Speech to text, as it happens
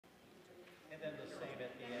then the same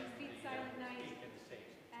at the end. Feet the, Silent Night. Speak and the same.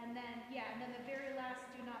 And then, yeah, and then the very last,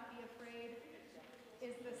 Do Not Be Afraid,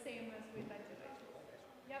 is the same as we've been doing.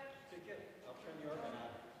 Yep. Good. I'll turn the organ on.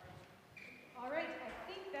 All right, I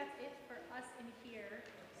think that's it for us in here.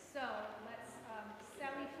 So let's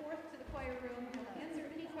sally forth to the choir room and answer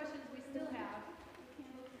any questions we still have.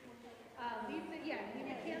 Leave the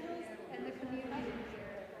candles and the communion in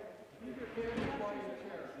here. Leave your candles by your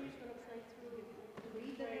chair.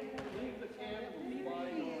 Leave the candles by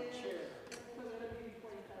your chair.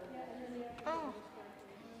 Oh.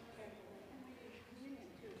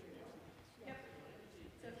 Yep.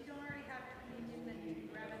 So if you don't already have your communion, then you can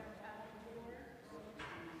grab it out the door.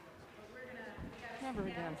 We're gonna Never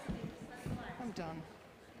again. I'm done.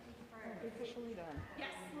 I'm officially done.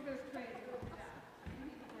 Yes, we're gonna pray.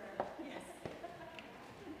 Yes.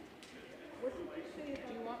 What did you say?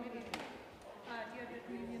 Do you want me to? Do you have the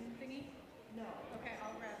communion thingy? No. Okay,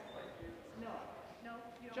 I'll grab it. No. No,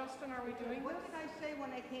 you don't. Justin, are we doing What this? did I say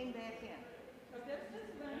when I came back in?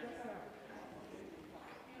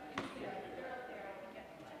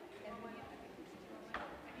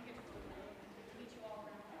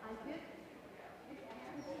 I did.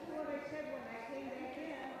 This is what I said when I came back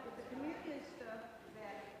in, with the community stuff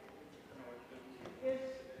that is.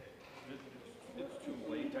 It's too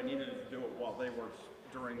late. I needed to do it while they were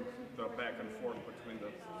during the back and forth between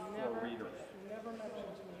the four readers. Never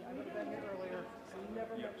mentioned to me. I would have been here earlier. So you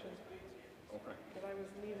never Yeah. mentioned Okay. that I was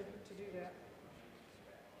needed to do that.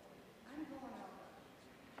 I'm going out.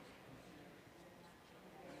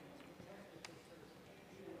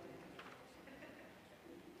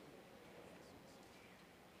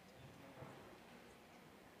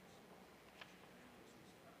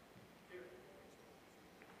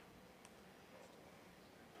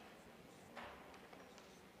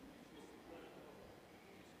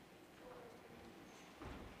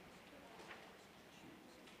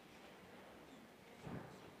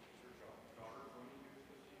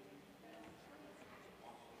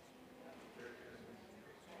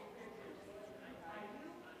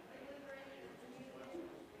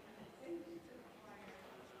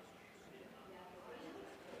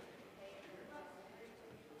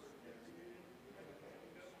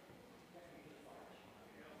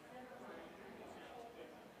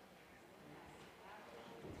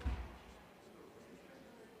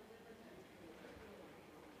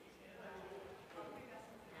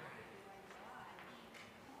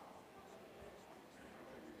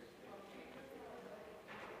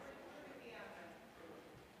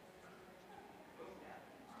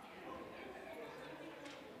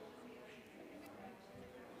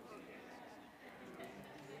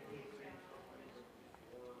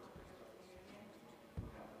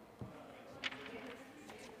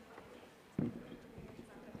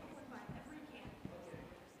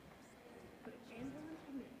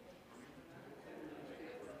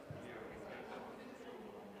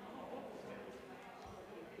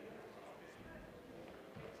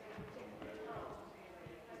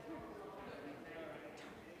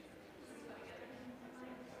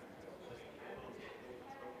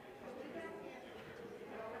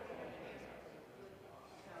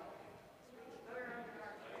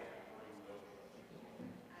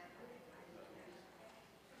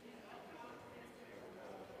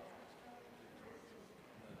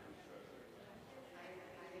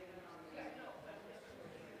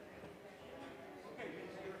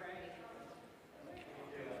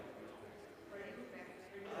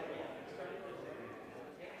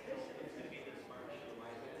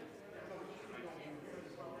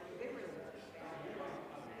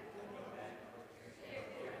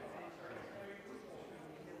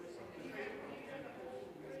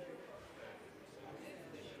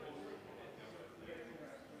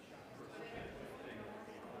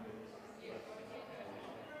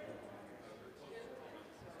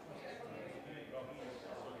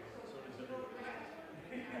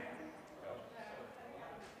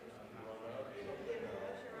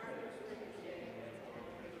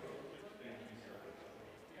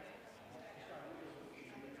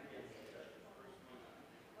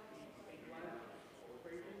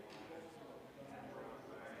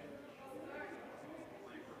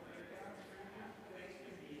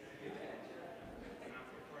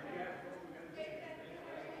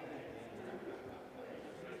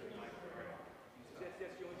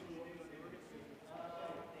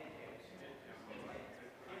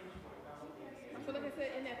 So like I said,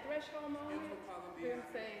 in that threshold moment, then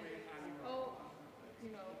say, oh, you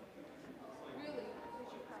know, really, we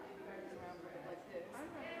should probably remember it like this. I'm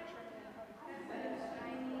not sure how to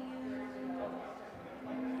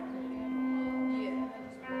yeah.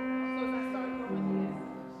 So as I start going,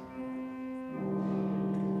 yeah.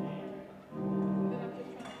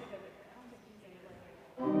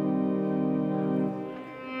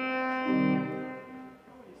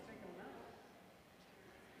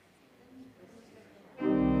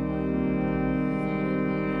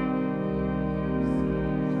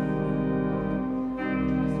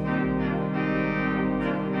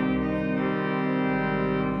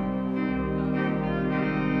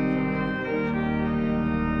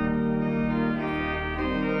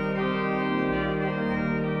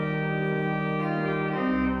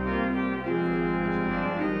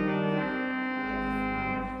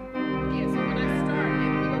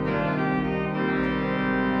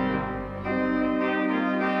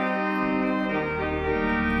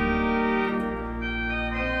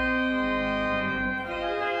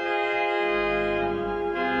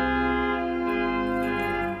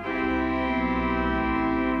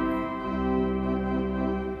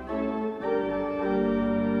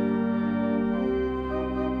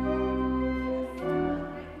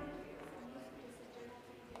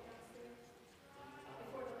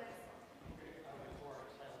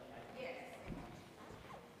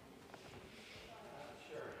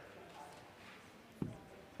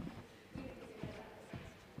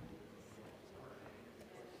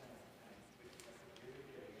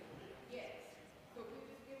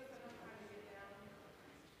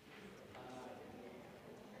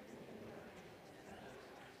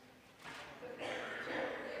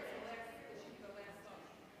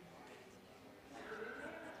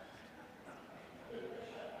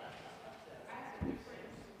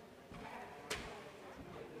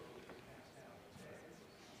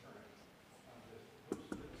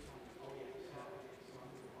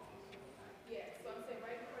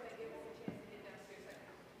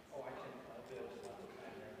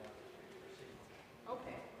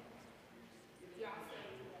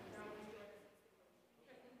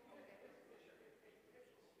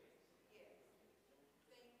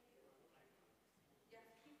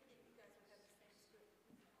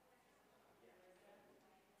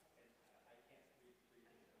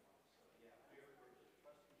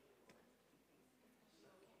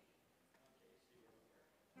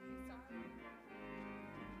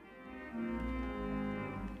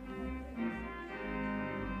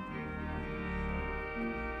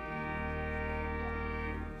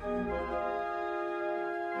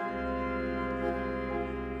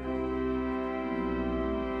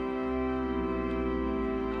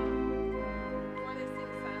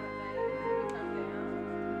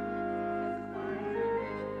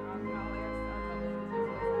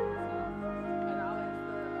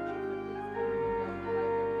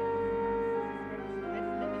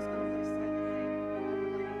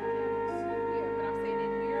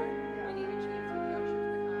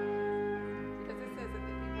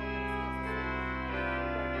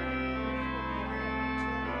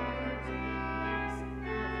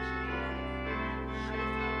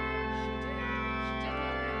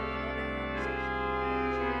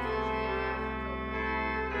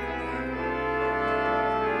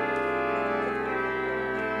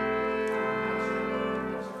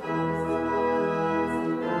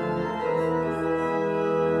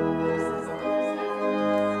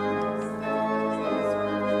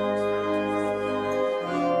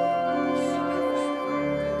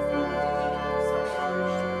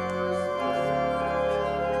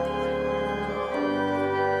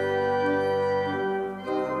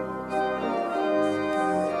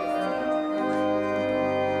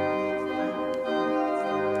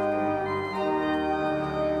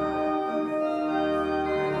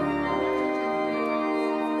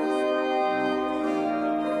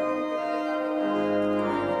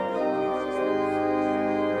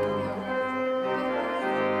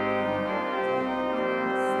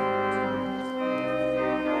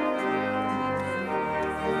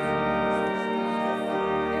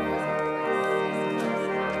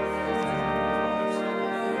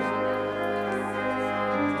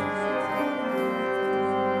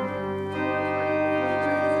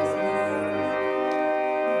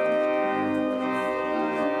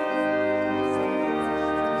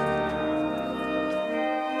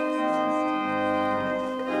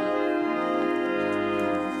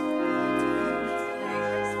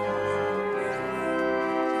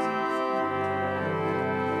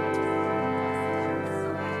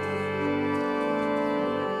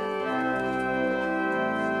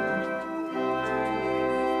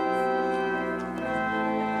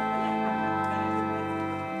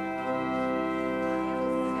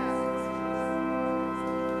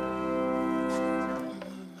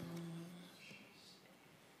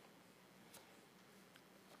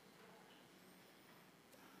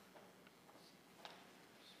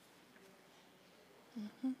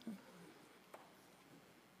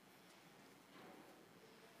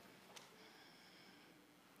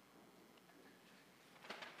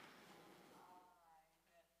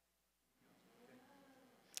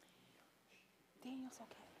 Daniel's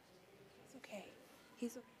okay. He's okay.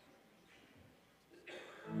 He's okay.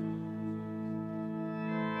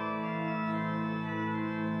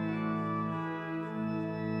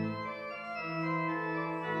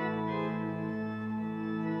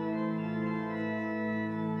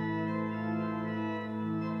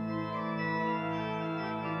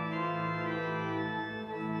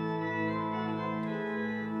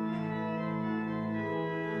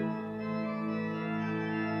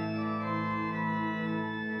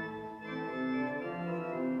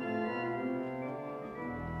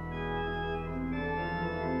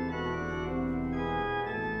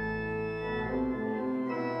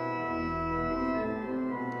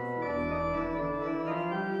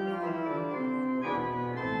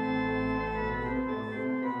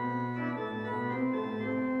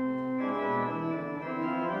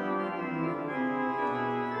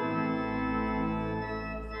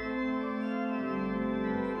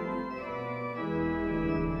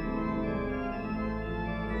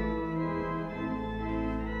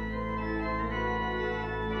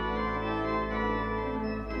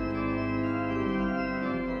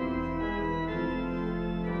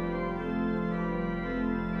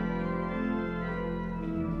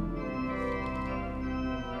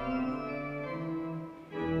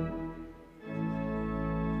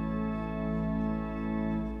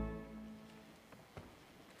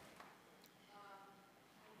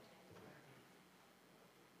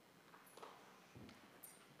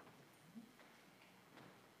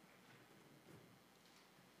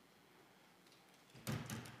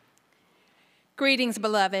 Greetings,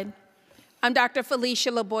 beloved. I'm Dr. Felicia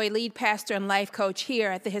LeBoy, lead pastor and life coach here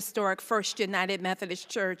at the historic First United Methodist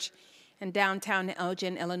Church in downtown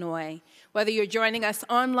Elgin, Illinois. Whether you're joining us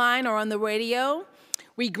online or on the radio,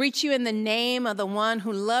 we greet you in the name of the one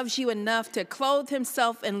who loves you enough to clothe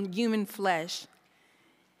himself in human flesh.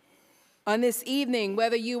 On this evening,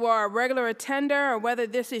 whether you are a regular attender or whether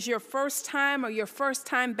this is your first time or your first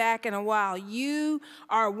time back in a while, you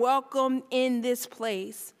are welcome in this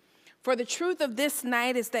place. For the truth of this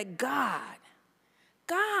night is that God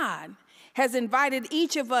has invited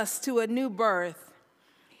each of us to a new birth,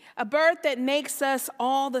 a birth that makes us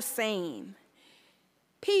all the same.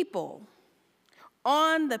 People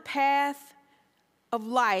on the path of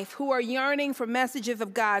life who are yearning for messages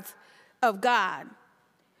of God,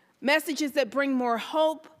 messages that bring more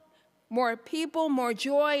hope, more people, more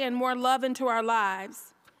joy, and more love into our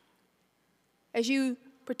lives. As you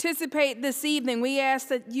participate this evening, we ask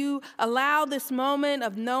that you allow this moment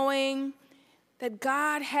of knowing that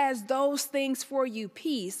God has those things for you: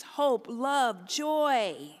 peace, hope, love,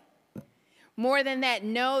 joy. More than that,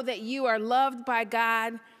 know that you are loved by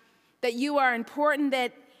God, that you are important,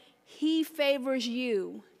 that He favors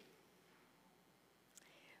you.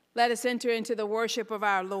 Let us enter into the worship of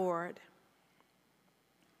our Lord.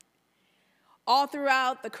 All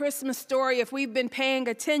throughout the Christmas story, if we've been paying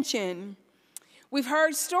attention, we've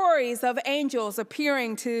heard stories of angels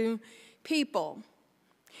appearing to people,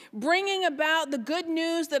 bringing about the good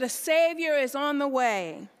news that a Savior is on the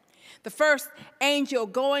way. The first angel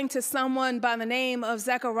going to someone by the name of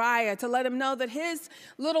Zechariah to let him know that his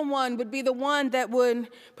little one would be the one that would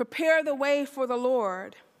prepare the way for the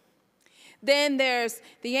Lord. Then there's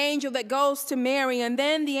the angel that goes to Mary, and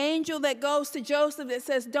then the angel that goes to Joseph that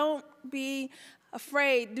says, "Don't be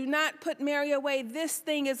afraid. Do not put Mary away. This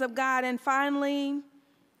thing is of God." And finally,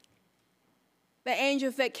 the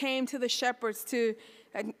angels that came to the shepherds to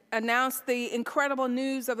announce the incredible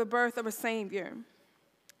news of the birth of a Savior.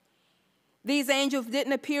 These angels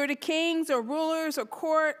didn't appear to kings or rulers or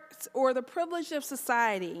courts or the privileged of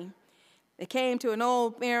society. They came to an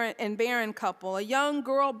old barren couple, a young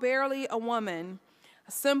girl, barely a woman,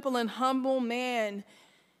 a simple and humble man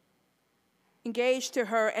engaged to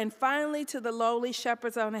her, and finally to the lowly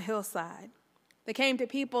shepherds on a hillside. They came to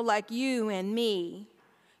people like you and me.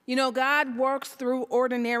 You know, God works through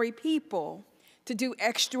ordinary people to do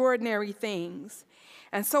extraordinary things.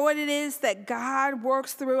 And so it is that God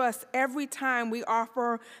works through us every time we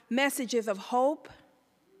offer messages of hope.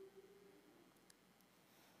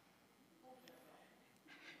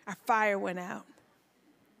 Our fire went out.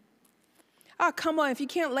 Oh, come on, if you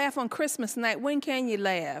can't laugh on Christmas night, when can you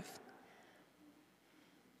laugh?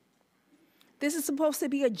 This is supposed to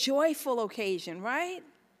be a joyful occasion, right?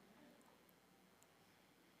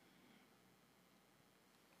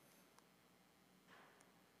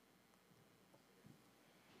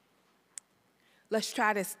 Let's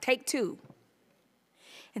try this. Take two.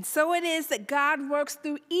 And so it is that God works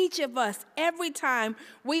through each of us every time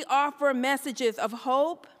we offer messages of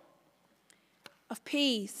hope, of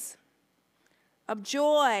peace, of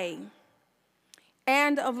joy,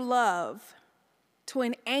 and of love to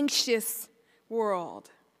an anxious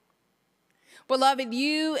world. Beloved,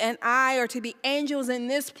 you and I are to be angels in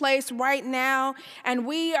this place right now, and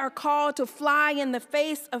we are called to fly in the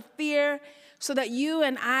face of fear so that you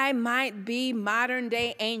and I might be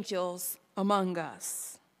modern-day angels among us.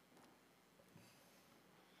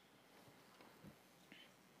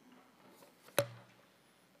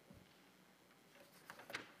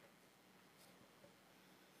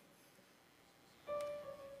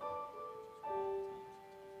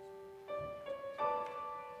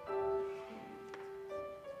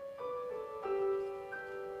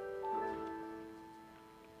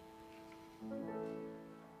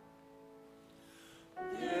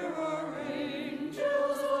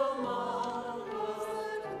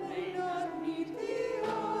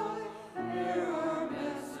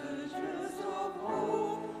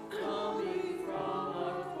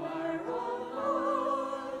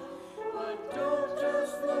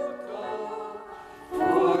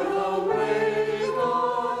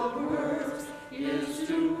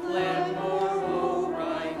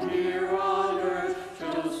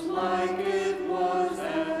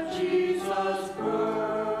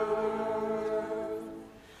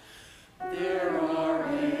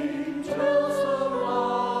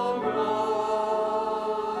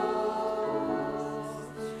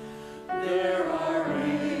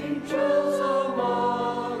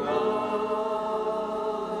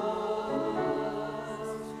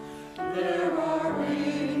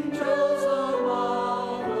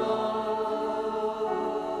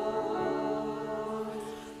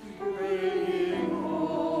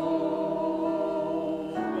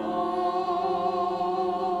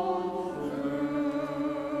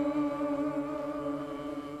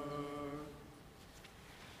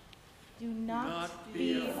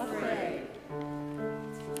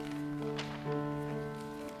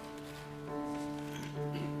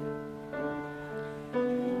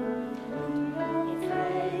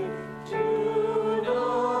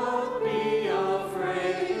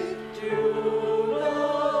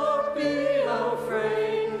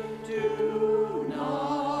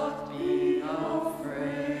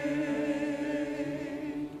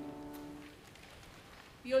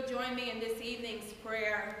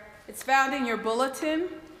 It's found in your bulletin.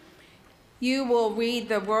 You will read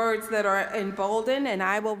the words that are emboldened, and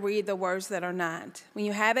I will read the words that are not. When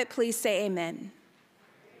you have it, please say amen.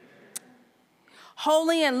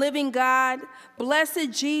 Holy and living God,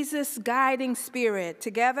 blessed Jesus, guiding spirit,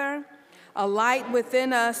 together, alight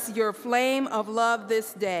within us your flame of love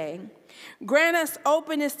this day. Grant us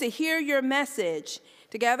openness to hear your message.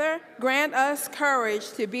 Together, grant us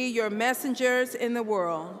courage to be your messengers in the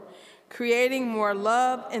world, creating more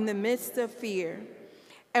love in the midst of fear.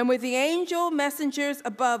 And with the angel messengers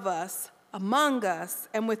above us, among us,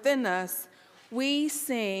 and within us, we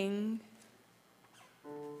sing.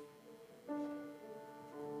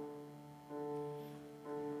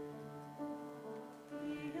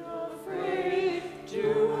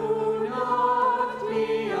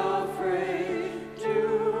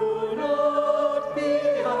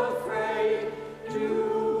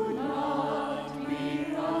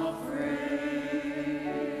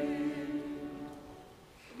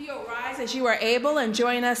 As you are able, and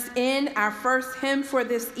join us in our first hymn for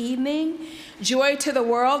this evening, Joy to the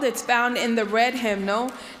World. It's found in the red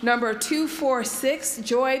hymnal, number 246,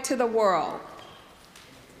 Joy to the World.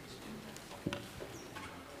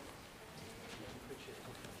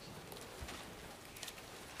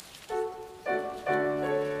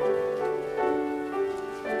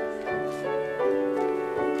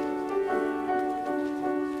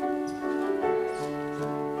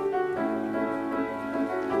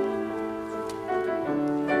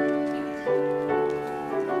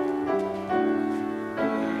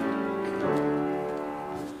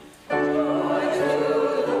 Joy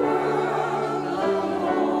to the world.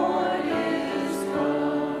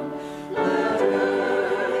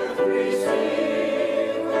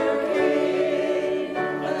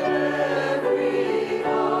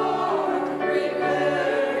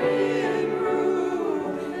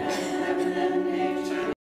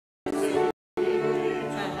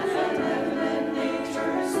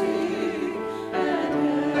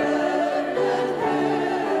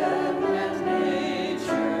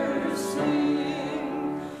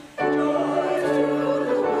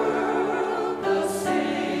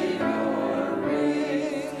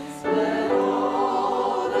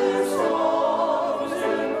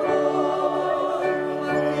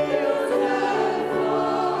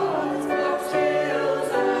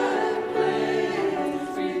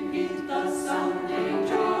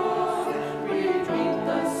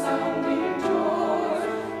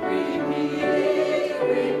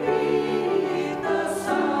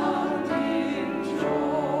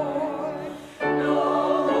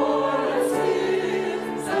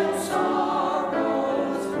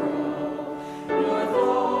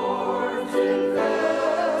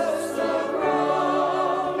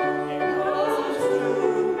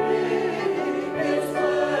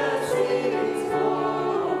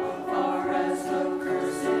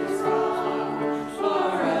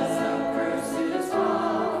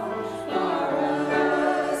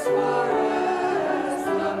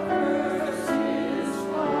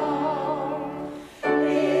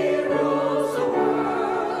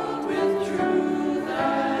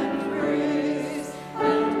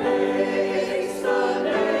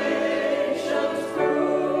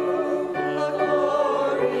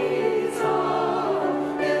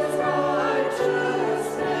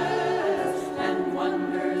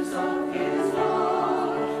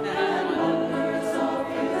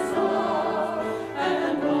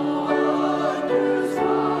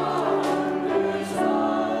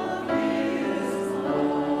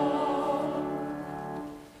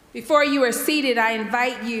 Before you are seated, I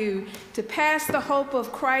invite you to pass the hope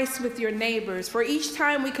of Christ with your neighbors. For each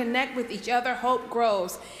time we connect with each other, hope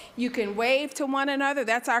grows. You can wave to one another.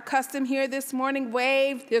 That's our custom here this morning.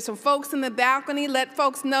 Wave. There's some folks in the balcony. Let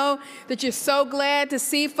folks know that you're so glad to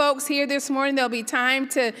see folks here this morning. There'll be time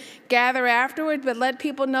to gather afterward, but let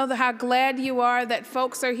people know how glad you are that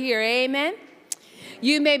folks are here. Amen?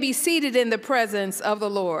 You may be seated in the presence of the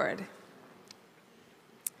Lord.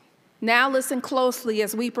 Now listen closely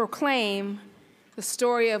as we proclaim the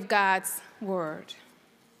story of God's word.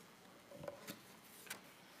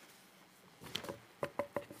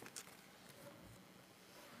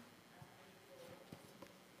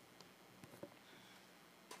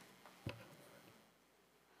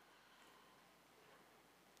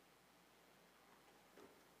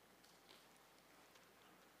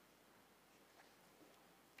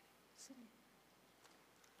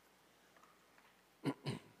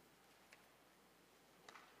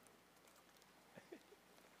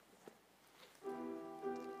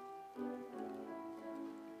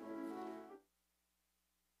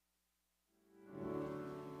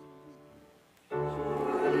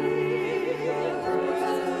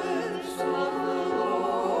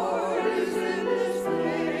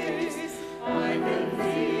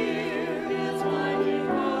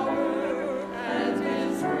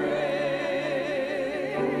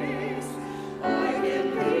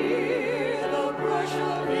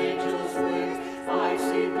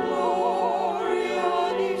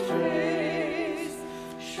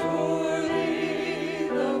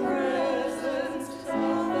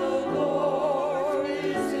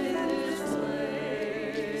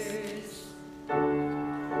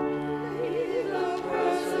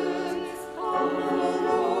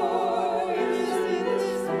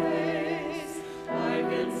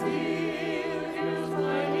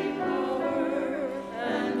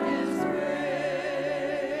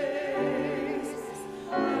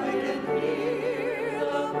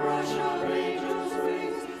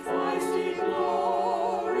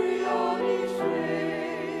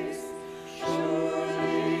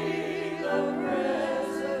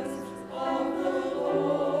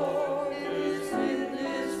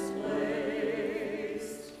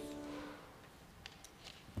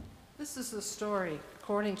 This is the story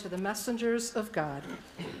according to the messengers of God,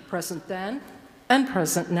 present then and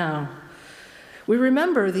present now. We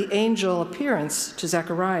remember the angel appearance to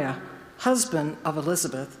Zechariah, husband of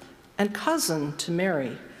Elizabeth, and cousin to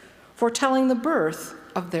Mary, foretelling the birth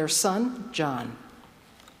of their son, John.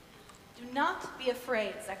 Do not be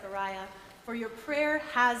afraid, Zechariah, for your prayer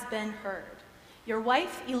has been heard. Your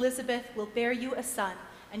wife Elizabeth will bear you a son,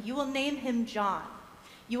 and you will name him John.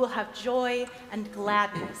 You will have joy and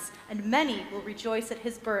gladness, and many will rejoice at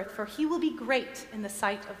his birth, for he will be great in the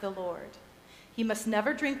sight of the Lord. He must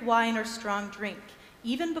never drink wine or strong drink.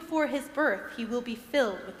 Even before his birth, he will be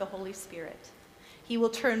filled with the Holy Spirit. He will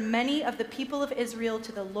turn many of the people of Israel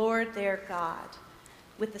to the Lord their God.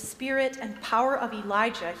 With the spirit and power of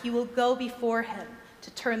Elijah, he will go before him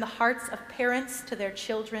to turn the hearts of parents to their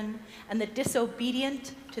children and the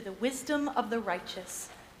disobedient to the wisdom of the righteous,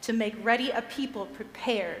 to make ready a people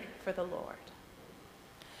prepared for the Lord.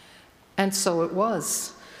 And so it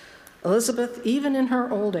was. Elizabeth, even in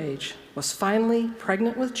her old age, was finally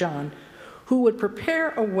pregnant with John, who would prepare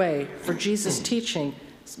a way for Jesus' teaching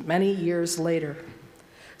many years later.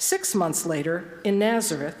 6 months later, in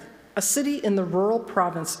Nazareth, a city in the rural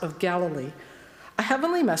province of Galilee, a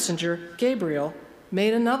heavenly messenger, Gabriel,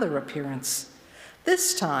 made another appearance.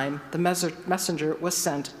 This time, the messenger was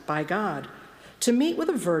sent by God to meet with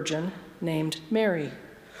a virgin named Mary,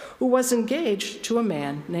 who was engaged to a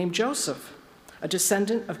man named Joseph, a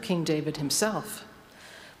descendant of King David himself.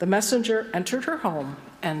 The messenger entered her home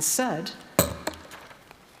and said,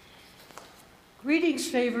 "Greetings,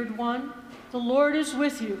 favored one. The Lord is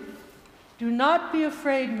with you. Do not be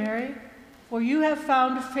afraid, Mary, for you have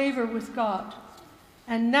found favor with God.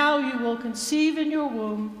 And now you will conceive in your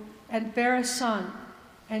womb and bear a son,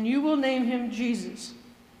 and you will name him Jesus.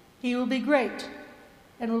 He will be great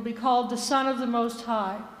and will be called the Son of the Most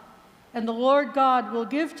High. And the Lord God will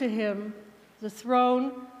give to him the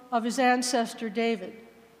throne of his ancestor David.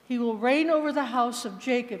 He will reign over the house of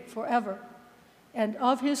Jacob forever, and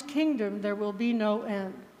of his kingdom there will be no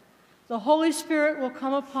end. The Holy Spirit will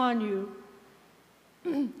come upon you,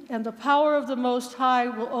 and the power of the Most High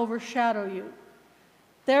will overshadow you.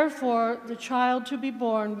 Therefore, the child to be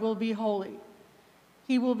born will be holy.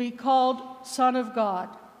 He will be called Son of God.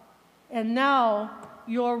 And now,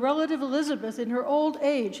 your relative Elizabeth, in her old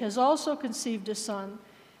age, has also conceived a son,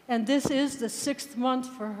 and this is the 6th month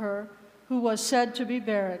for her, who was said to be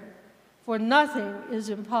barren. For nothing is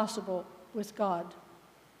impossible with God."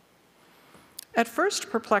 At first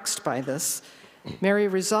perplexed by this, Mary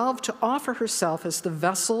resolved to offer herself as the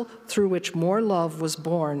vessel through which more love was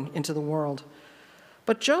born into the world.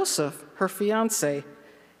 But Joseph, her fiancé,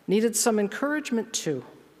 needed some encouragement too,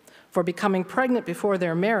 for becoming pregnant before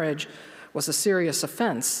their marriage was a serious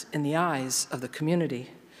offense in the eyes of the community.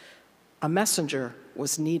 A messenger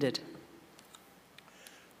was needed.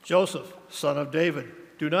 Joseph, son of David,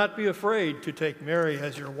 do not be afraid to take Mary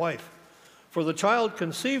as your wife, for the child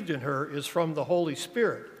conceived in her is from the Holy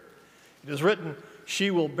Spirit. It is written,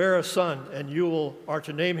 she will bear a son, and you are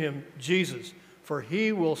to name him Jesus, for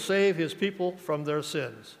he will save his people from their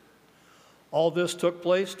sins. All this took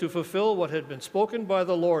place to fulfill what had been spoken by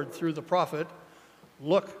the Lord through the prophet.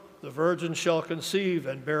 Look, the virgin shall conceive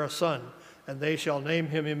and bear a son, and they shall name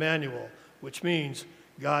him Emmanuel, which means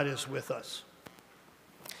God is with us.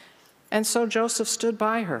 And so Joseph stood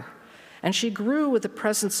by her, and she grew with the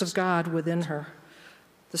presence of God within her.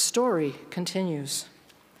 The story continues.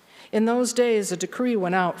 In those days, a decree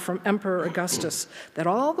went out from Emperor Augustus that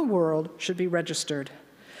all the world should be registered.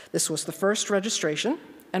 This was the first registration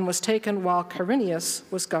and was taken while Quirinius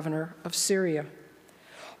was governor of Syria.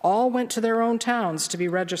 All went to their own towns to be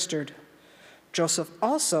registered. Joseph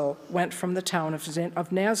also went from the town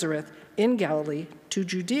of Nazareth in Galilee to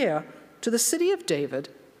Judea to the city of David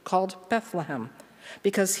called Bethlehem,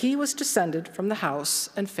 because he was descended from the house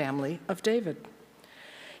and family of David.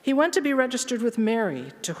 He went to be registered with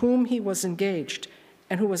Mary, to whom he was engaged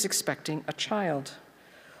and who was expecting a child.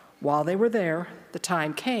 While they were there, the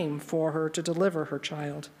time came for her to deliver her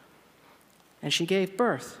child. And she gave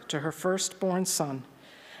birth to her firstborn son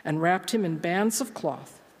and wrapped him in bands of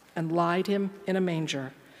cloth and laid him in a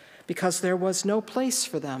manger, because there was no place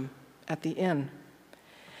for them at the inn.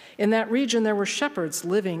 In that region there were shepherds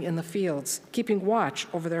living in the fields, keeping watch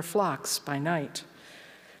over their flocks by night.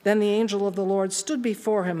 Then the angel of the Lord stood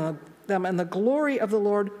before them, and the glory of the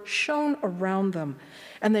Lord shone around them,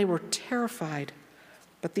 and they were terrified.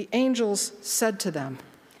 But the angels said to them,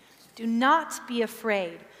 "Do not be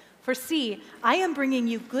afraid, for see, I am bringing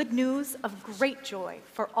you good news of great joy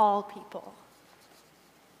for all people.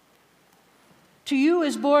 To you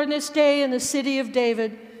is born this day in the city of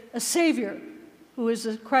David a Savior, who is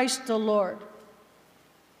the Christ the Lord.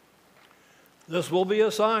 This will be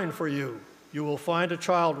a sign for you. You will find a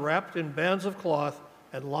child wrapped in bands of cloth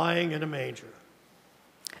and lying in a manger."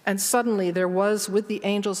 And suddenly there was with the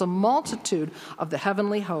angels a multitude of the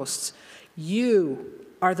heavenly hosts. You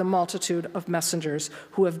are the multitude of messengers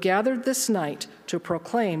who have gathered this night to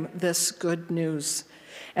proclaim this good news.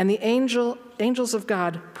 And the angels of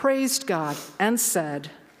God praised God and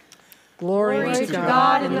said, Glory to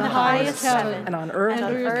God in the highest heaven, and on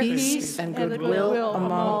earth peace and goodwill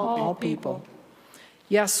among all people.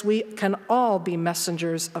 Yes, we can all be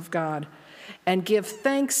messengers of God and give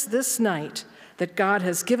thanks this night that God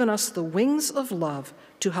has given us the wings of love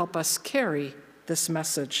to help us carry this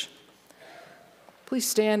message. Please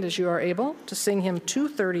stand as you are able to sing hymn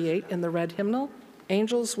 238 in the red hymnal,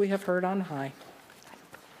 Angels We Have Heard on High.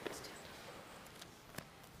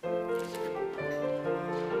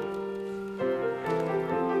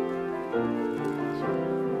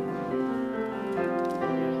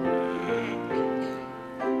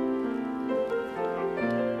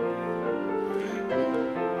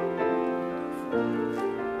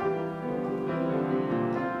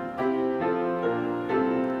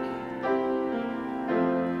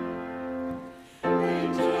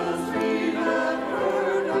 Angels we have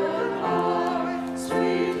heard on high.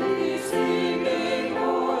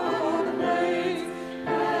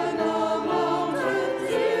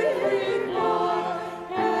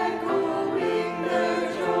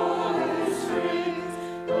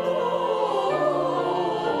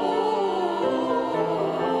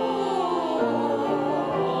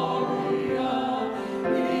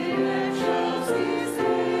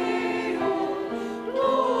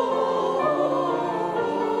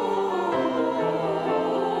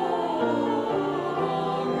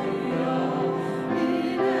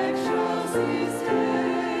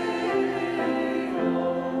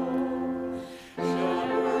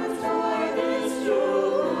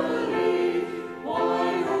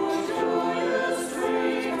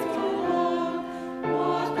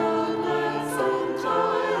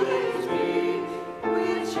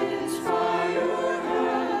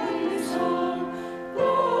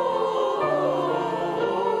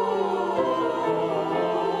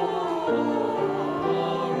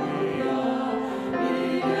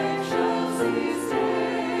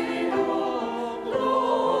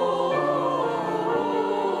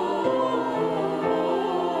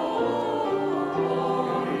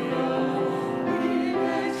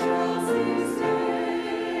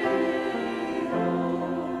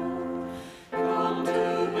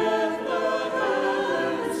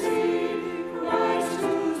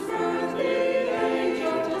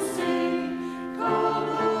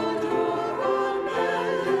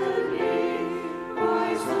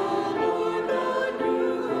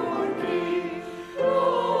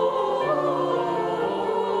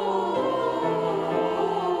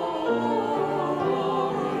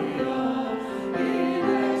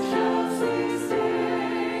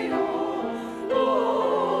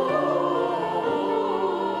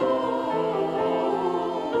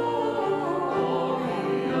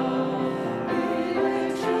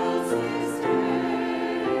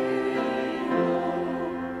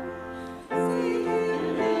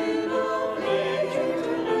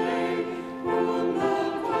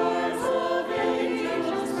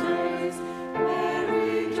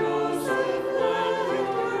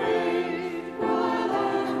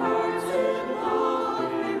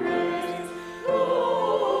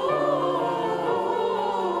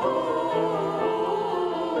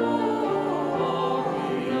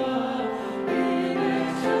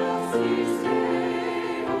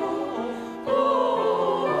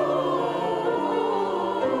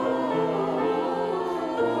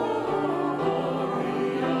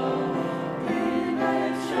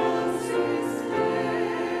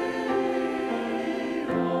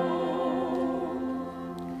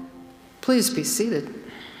 Please be seated.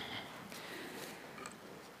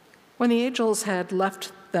 When the angels had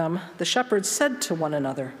left them, the shepherds said to one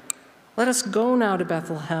another, "Let us go now to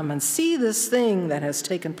Bethlehem and see this thing that has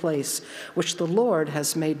taken place, which the Lord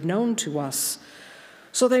has made known to us."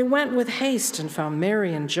 So they went with haste and found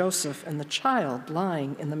Mary and Joseph and the child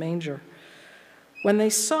lying in the manger. When they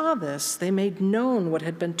saw this, they made known what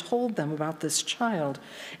had been told them about this child,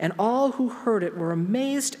 and all who heard it were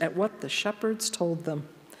amazed at what the shepherds told them.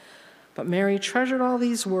 But Mary treasured all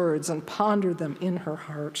these words and pondered them in her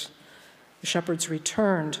heart. The shepherds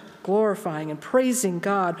returned, glorifying and praising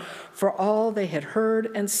God for all they had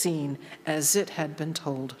heard and seen as it had been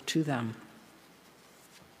told to them.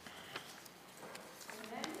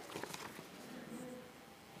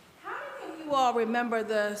 How many of you all remember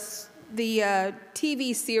the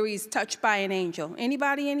TV series Touched by an Angel?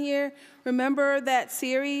 Anybody in here remember that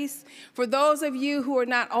series? For those of you who are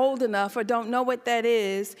not old enough or don't know what that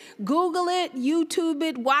is, Google it, YouTube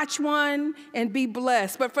it, watch one, and be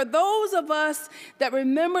blessed. But for those of us that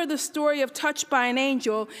remember the story of Touched by an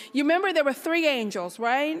Angel, you remember there were 3 angels,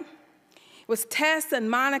 right? It was Tess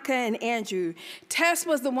and Monica and Andrew. Tess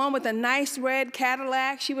was the one with a nice red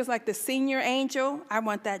Cadillac. She was like the senior angel. I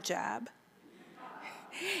want that job.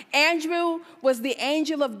 Andrew was the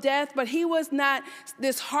angel of death, but he was not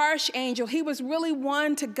this harsh angel. He was really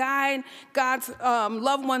one to guide God's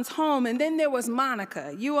loved ones home. And then there was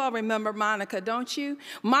Monica. You all remember Monica, don't you?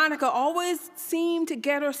 Monica always seemed to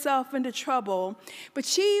get herself into trouble, but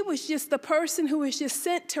she was just the person who was just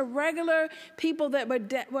sent to regular people that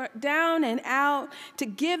were down and out to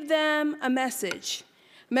give them a message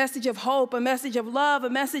of hope, a message of love, a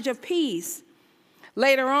message of peace.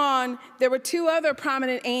 Later on, there were 2 other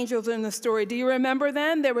prominent angels in the story. Do you remember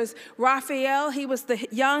them? There was Raphael. He was the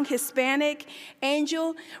young Hispanic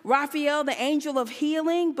angel. Raphael, the angel of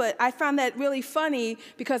healing. But I found that really funny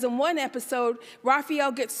because in one episode,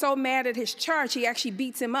 Raphael gets so mad at his charge, he actually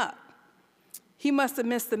beats him up. He must have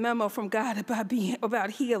missed the memo from God about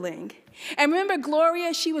healing. And remember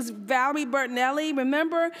Gloria? She was Valerie Bertinelli.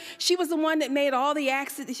 Remember? She was the one that made all the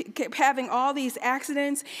accidents, she kept having all these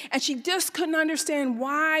accidents, and she just couldn't understand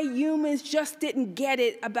why humans just didn't get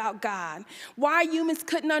it about God. Why humans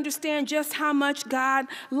couldn't understand just how much God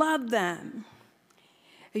loved them.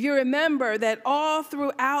 If you remember that all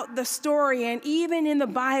throughout the story and even in the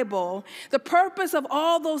Bible, the purpose of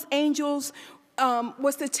all those angels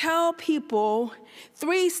was to tell people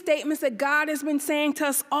 3 statements that God has been saying to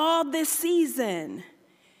us all this season.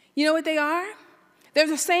 You know what they are? They're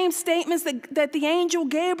the same statements that the angel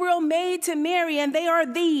Gabriel made to Mary, and they are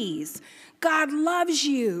these. God loves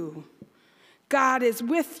you. God is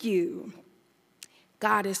with you.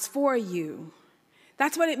 God is for you.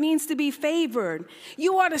 That's what it means to be favored.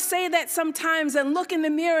 You ought to say that sometimes and look in the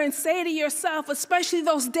mirror and say to yourself, especially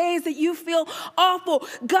those days that you feel awful,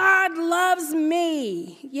 God loves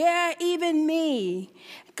me. Yeah, even me.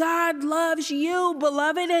 God loves you,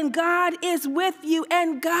 beloved, and God is with you,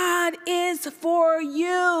 and God is for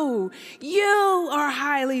you. You are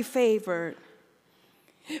highly favored.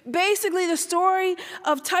 Basically, the story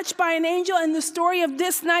of Touched by an Angel and the story of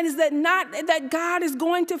this night is that not that God is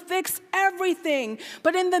going to fix everything,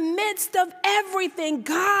 but in the midst of everything,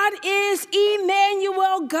 God is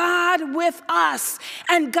Emmanuel, God with us.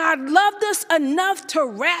 And God loved us enough to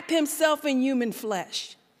wrap himself in human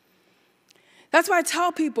flesh. That's why I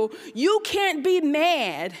tell people, you can't be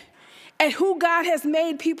mad at who God has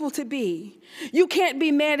made people to be. You can't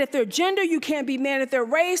be mad at their gender. You can't be mad at their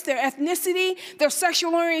race, their ethnicity, their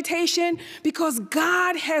sexual orientation, because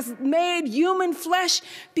God has made human flesh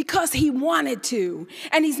because he wanted to.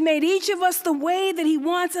 And he's made each of us the way that he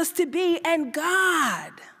wants us to be. And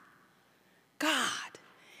God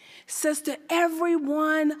says to every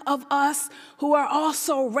one of us who are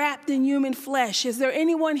also wrapped in human flesh, is there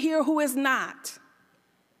anyone here who is not?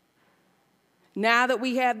 Now that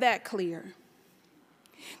we have that clear,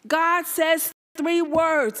 God says 3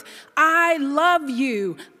 words: I love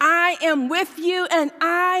you, I am with you, and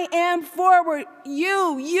I am forward.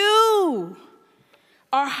 You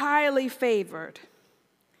are highly favored.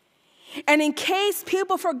 And in case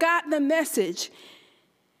people forgot the message,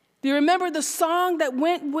 do you remember the song that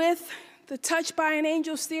went with the Touched by an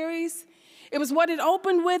Angel series? It was what it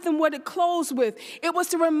opened with and what it closed with. It was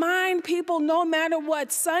to remind people, no matter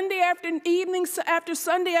what, Sunday after evening, after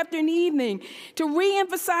Sunday after evening, to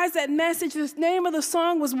reemphasize that message. The name of the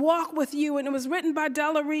song was Walk With You, and it was written by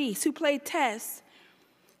Della Reese, who played Tess.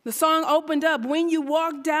 The song opened up, when you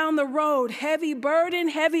walk down the road, heavy burden,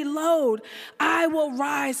 heavy load, I will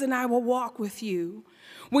rise and I will walk with you.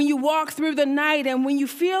 When you walk through the night and when you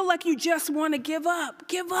feel like you just want to give up,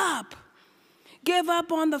 give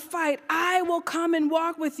up on the fight. I will come and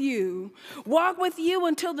walk with you. Walk with you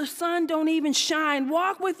until the sun don't even shine.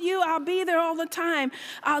 Walk with you. I'll be there all the time.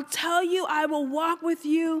 I'll tell you I will walk with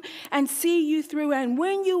you and see you through. And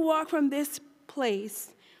when you walk from this place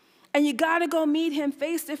and you got to go meet him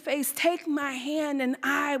face to face, take my hand and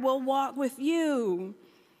I will walk with you.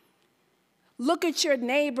 Look at your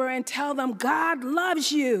neighbor and tell them God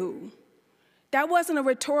loves you. That wasn't a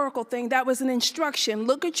rhetorical thing. That was an instruction.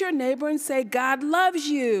 Look at your neighbor and say, God loves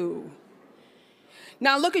you.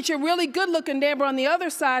 Now look at your really good-looking neighbor on the other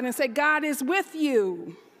side and say, God is with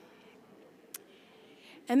you.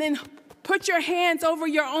 And then put your hands over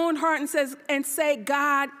your own heart and say,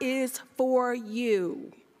 God is for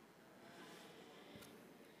you.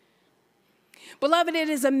 Beloved, it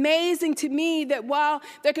is amazing to me that while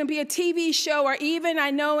there can be a TV show or even, I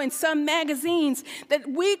know, in some magazines that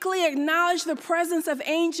weekly acknowledge the presence of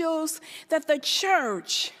angels, that the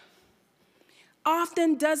church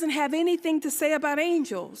often doesn't have anything to say about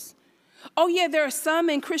angels. Oh yeah, there are some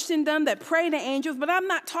in Christendom that pray to angels, but I'm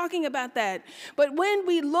not talking about that. But when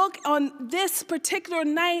we look on this particular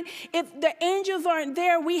night, if the angels aren't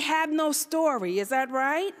there, we have no story. Is that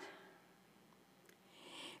right?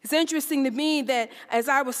 It's interesting to me that as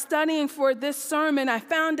I was studying for this sermon, I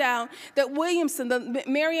found out that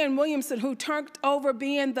Marianne Williamson, who took over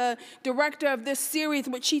being the director of this series,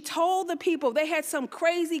 what she told the people, they had some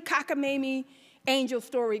crazy cockamamie angel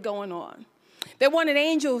story going on. They wanted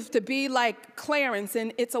angels to be like Clarence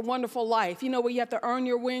in It's a Wonderful Life, you know, where you have to earn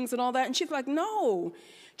your wings and all that. And she's like, no,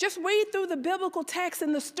 just read through the biblical text,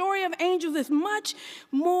 and the story of angels is much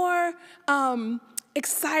more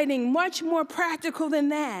exciting, much more practical than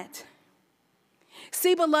that.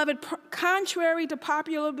 See, beloved, contrary to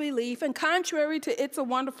popular belief and contrary to It's a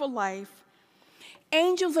Wonderful Life,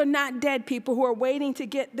 angels are not dead people who are waiting to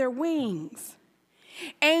get their wings.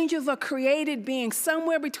 Angels are created beings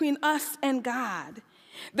somewhere between us and God.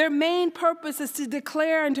 Their main purpose is to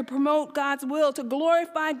declare and to promote God's will, to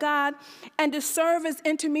glorify God, and to serve as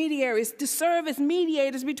intermediaries, to serve as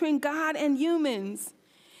mediators between God and humans.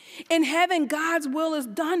 In heaven, God's will is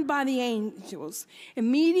done by the angels,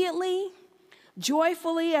 immediately,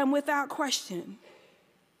 joyfully, and without question.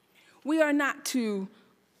 We are not to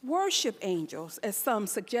worship angels, as some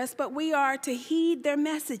suggest, but we are to heed their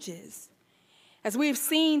messages. As we've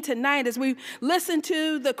seen tonight, as we listen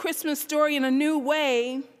to the Christmas story in a new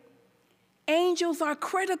way, angels are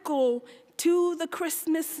critical to the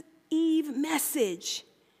Christmas Eve message.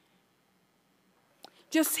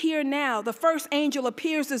 Just here now, the first angel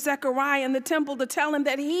appears to Zechariah in the temple to tell him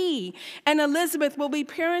that he and Elizabeth will be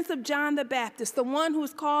parents of John the Baptist, the one who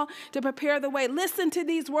is called to prepare the way. Listen to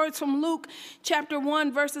these words from Luke chapter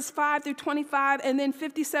 1, verses 5 through 25, and then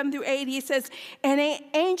 57 through 80. It says, an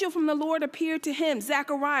angel from the Lord appeared to him,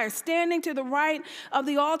 Zechariah, standing to the right of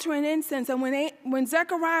the altar and incense. And when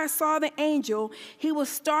Zechariah saw the angel, he was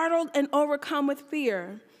startled and overcome with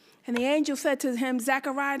fear. And the angel said to him,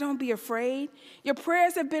 Zechariah, don't be afraid. Your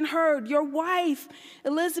prayers have been heard. Your wife,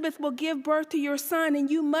 Elizabeth, will give birth to your son,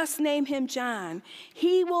 and you must name him John.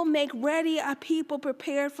 He will make ready a people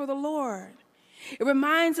prepared for the Lord. It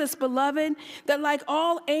reminds us, beloved, that like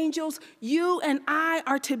all angels, you and I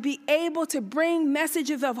are to be able to bring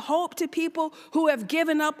messages of hope to people who have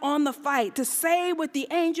given up on the fight. To say with the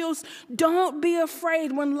angels, don't be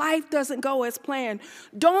afraid when life doesn't go as planned.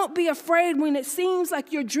 Don't be afraid when it seems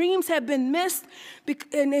like your dreams have been missed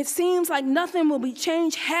and it seems like nothing will be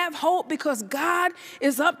changed. Have hope because God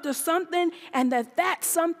is up to something, and that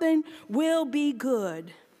something will be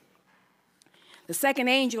good. The second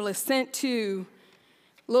angel is sent to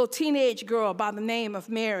a little teenage girl by the name of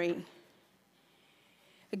Mary.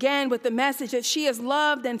 Again, with the message that she is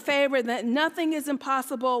loved and favored, that nothing is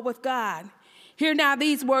impossible with God. Hear now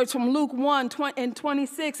these words from Luke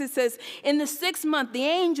 1:26. It says, in the 6th month, the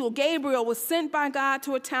angel Gabriel was sent by God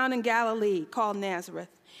to a town in Galilee called Nazareth,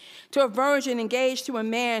 to a virgin engaged to a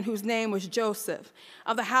man whose name was Joseph,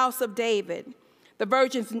 of the house of David. The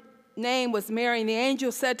virgin's name was Mary, and the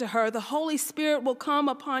angel said to her, the Holy Spirit will come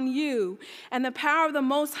upon you, and the power of the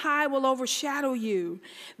Most High will overshadow you.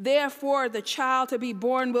 Therefore, the child to be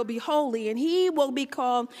born will be holy, and he will be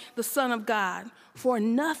called the Son of God. For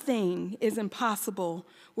nothing is impossible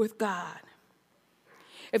with God.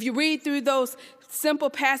 If you read through those simple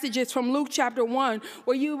passages from Luke chapter 1,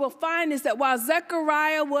 what you will find is that while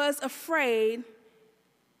Zechariah was afraid,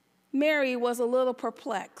 Mary was a little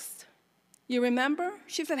perplexed. You remember?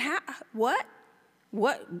 She said, what?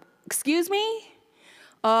 What? Excuse me?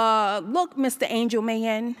 Look, Mr. Angel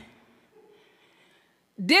Man,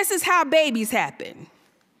 this is how babies happen.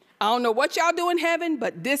 I don't know what y'all do in heaven,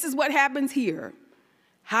 but this is what happens here.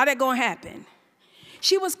 How that gonna happen?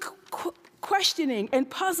 She was questioning and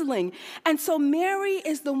puzzling. And so Mary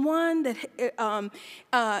is the one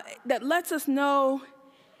that lets us know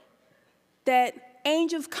that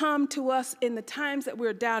angels come to us in the times that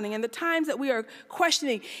we're doubting and the times that we are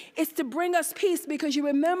questioning. It's to bring us peace, because you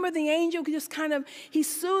remember the angel just he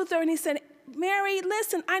soothed her and he said, Mary,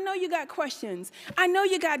 listen, I know you got questions. I know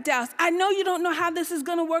you got doubts. I know you don't know how this is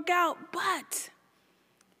going to work out, but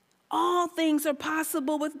all things are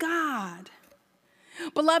possible with God.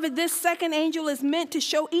 Beloved, this second angel is meant to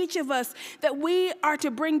show each of us that we are to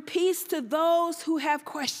bring peace to those who have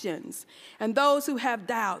questions and those who have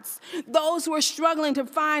doubts, those who are struggling to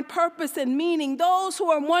find purpose and meaning, those who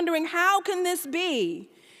are wondering, how can this be?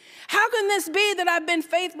 How can this be that I've been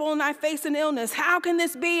faithful and I face an illness? How can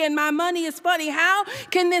this be and my money is funny? How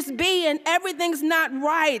can this be and everything's not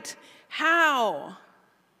right? How?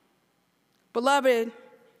 Beloved,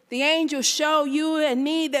 the angels show you and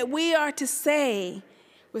me that we are to say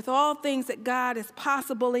with all things that God is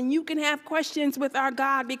possible, and you can have questions with our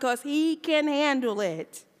God because he can handle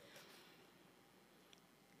it.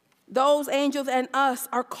 Those angels and us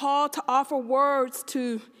are called to offer words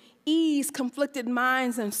to ease conflicted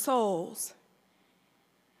minds and souls.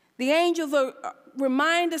 The angels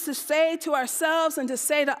remind us to say to ourselves and to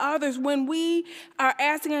say to others when we are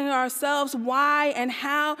asking ourselves why and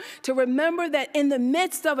how, to remember that in the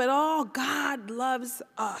midst of it all, God loves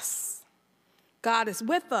us. God is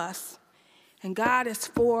with us, and God is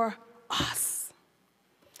for us.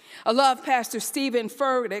 I love Pastor Stephen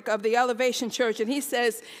Furtick of the Elevation Church, and he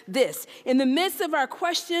says this: in the midst of our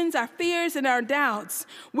questions, our fears, and our doubts,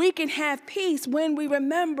 we can have peace when we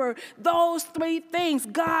remember those three things.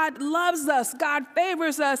 God loves us, God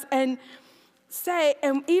favors us, and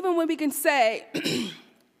even when we can say,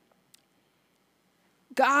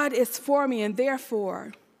 God is for me, and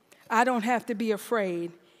therefore I don't have to be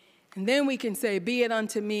afraid. And then we can say, be it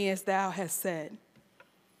unto me as thou hast said.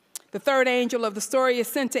 The third angel of the story is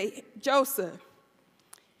sent to Joseph.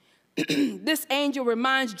 This angel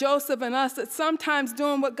reminds Joseph and us that sometimes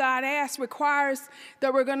doing what God asks requires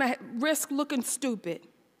that we're going to risk looking stupid,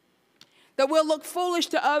 that we'll look foolish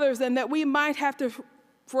to others, and that we might have to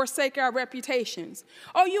forsake our reputations.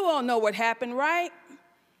 Oh, you all know what happened, right?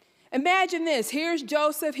 Imagine this. Here's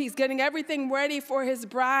Joseph. He's getting everything ready for his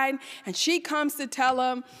bride, and she comes to tell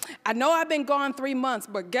him, I know I've been gone 3 months,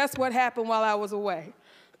 but guess what happened while I was away?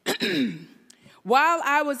 While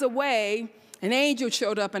I was away, an angel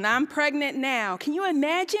showed up, and I'm pregnant now. Can you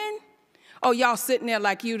imagine? Oh, y'all sitting there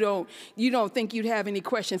like you don't think you'd have any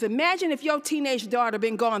questions. Imagine if your teenage daughter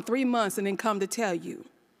been gone 3 months and then come to tell you,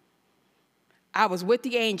 I was with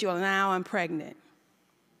the angel and now I'm pregnant.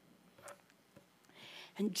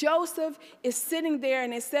 And Joseph is sitting there,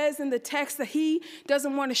 and it says in the text that he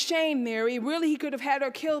doesn't want to shame Mary. Really, he could have had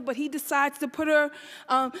her killed, but he decides to put her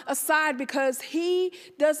aside because he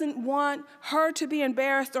doesn't want her to be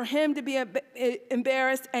embarrassed or him to be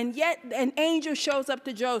embarrassed. And yet an angel shows up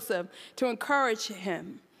to Joseph to encourage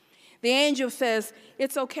him. The angel says,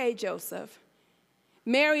 it's okay, Joseph.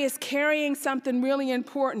 Mary is carrying something really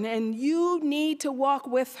important, and you need to walk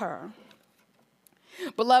with her.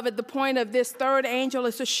 Beloved, the point of this third angel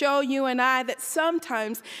is to show you and I that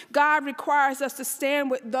sometimes God requires us to stand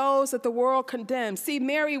with those that the world condemns. See,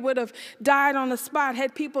 Mary would have died on the spot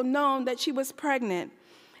had people known that she was pregnant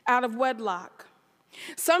out of wedlock.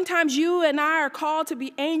 Sometimes you and I are called to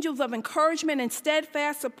be angels of encouragement and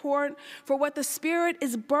steadfast support for what the Spirit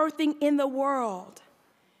is birthing in the world.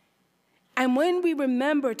 And when we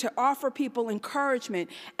remember to offer people encouragement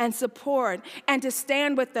and support and to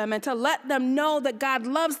stand with them and to let them know that God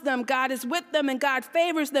loves them, God is with them, and God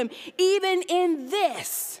favors them, even in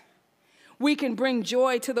this, we can bring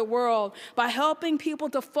joy to the world by helping people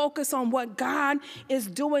to focus on what God is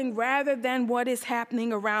doing rather than what is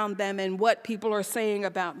happening around them and what people are saying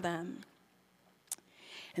about them.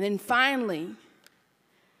 And then finally,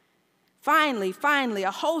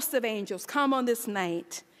 a host of angels come on this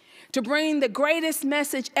night to bring the greatest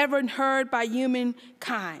message ever heard by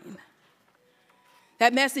humankind.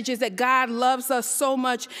 That message is that God loves us so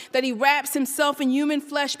much that he wraps himself in human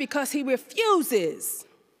flesh because he refuses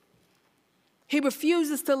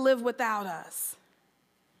to live without us.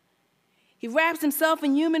 He wraps himself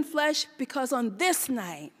in human flesh because on this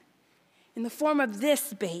night, in the form of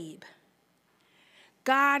this babe,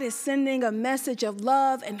 God is sending a message of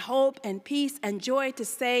love and hope and peace and joy to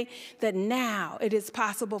say that now it is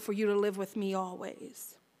possible for you to live with me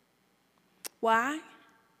always. Why?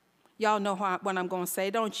 Y'all know what I'm going to say,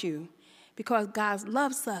 don't you? Because God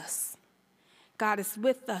loves us. God is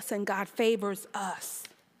with us, and God favors us.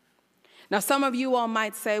 Now, some of you all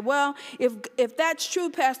might say, well, if that's true,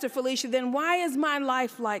 Pastor Felicia, then why is my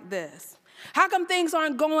life like this? How come things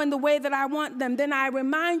aren't going the way that I want them? Then I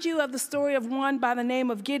remind you of the story of one by the name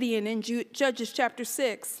of Gideon in Judges chapter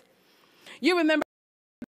 6. You remember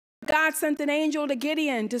God sent an angel to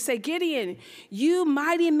Gideon to say, Gideon, you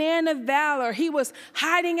mighty man of valor. He was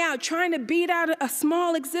hiding out, trying to beat out a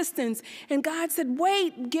small existence. And God said,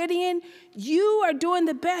 wait, Gideon, you are doing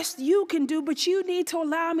the best you can do, but you need to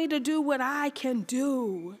allow me to do what I can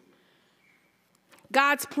do.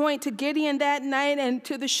 God's point to Gideon that night and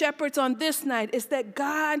to the shepherds on this night is that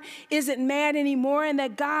God isn't mad anymore and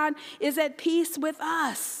that God is at peace with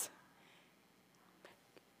us.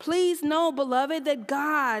 Please know, beloved, that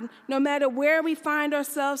God, no matter where we find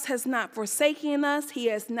ourselves, has not forsaken us. He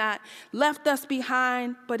has not left us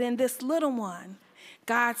behind. But in this little one,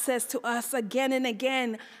 God says to us again and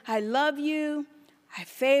again, I love you, I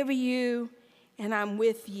favor you, and I'm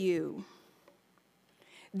with you.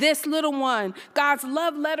 This little one, God's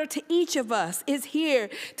love letter to each of us, is here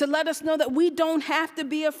to let us know that we don't have to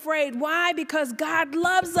be afraid. Why? Because God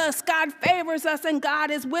loves us, God favors us, and God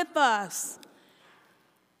is with us.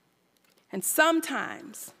 And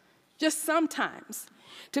sometimes, just sometimes,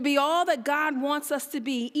 to be all that God wants us to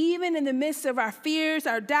be, even in the midst of our fears,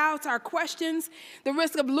 our doubts, our questions, the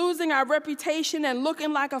risk of losing our reputation and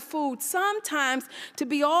looking like a fool, sometimes to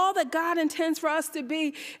be all that God intends for us to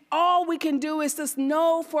be, all we can do is just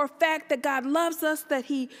know for a fact that God loves us, that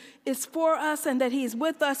He is for us, and that He is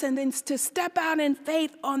with us, and then to step out in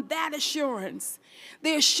faith on that assurance.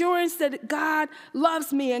 The assurance that God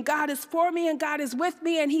loves me and God is for me and God is with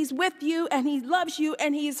me and He's with you and He loves you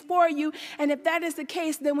and He is for you. And if that is the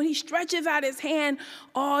case, then when He stretches out His hand,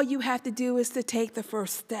 all you have to do is to take the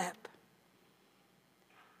first step.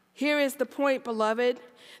 Here is the point, beloved.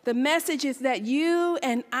 The message is that you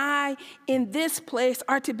and I in this place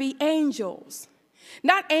are to be angels.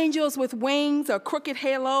 Not angels with wings or crooked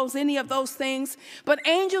halos, any of those things, but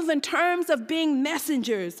angels in terms of being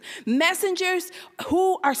messengers. Messengers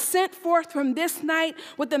who are sent forth from this night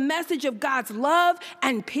with the message of God's love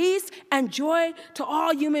and peace and joy to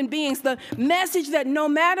all human beings. The message that no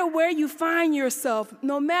matter where you find yourself,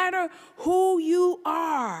 no matter who you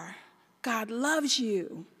are, God loves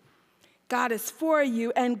you. God is for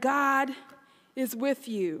you, and God is with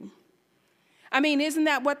you. I mean, isn't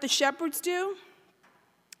that what the shepherds do?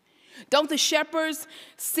 Don't the shepherds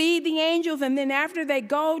see the angels, and then after they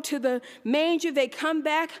go to the manger, they come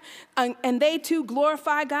back and they too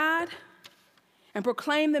glorify God and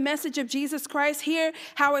proclaim the message of Jesus Christ? Hear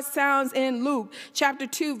how it sounds in Luke chapter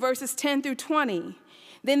 2, verses 10 through 20.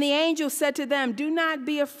 Then the angel said to them, do not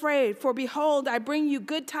be afraid, for behold, I bring you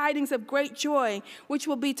good tidings of great joy, which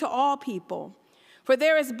will be to all people. For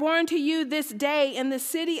there is born to you this day in the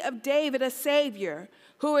city of David a Savior,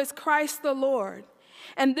 who is Christ the Lord.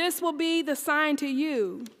 And this will be the sign to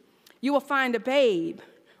you. You will find a babe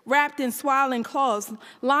wrapped in swaddling clothes,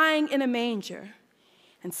 lying in a manger.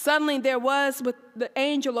 And suddenly there was with the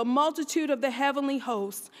angel a multitude of the heavenly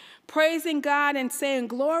hosts, praising God and saying,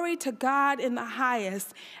 glory to God in the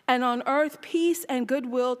highest, and on earth peace and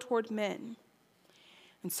goodwill toward men.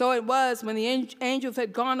 And so it was, when the angels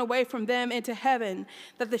had gone away from them into heaven,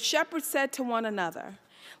 that the shepherds said to one another,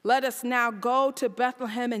 let us now go to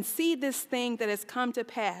Bethlehem and see this thing that has come to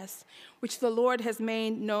pass, which the Lord has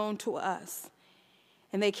made known to us.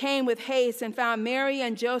 And they came with haste and found Mary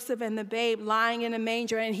and Joseph and the babe lying in a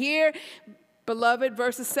manger. And here, beloved,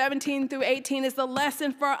 verses 17 through 18 is the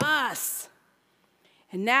lesson for us.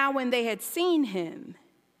 And now when they had seen him,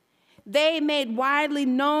 they made widely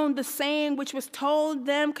known the saying which was told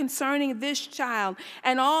them concerning this child.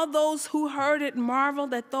 And all those who heard it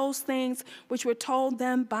marveled at those things which were told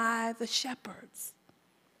them by the shepherds.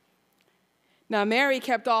 Now, Mary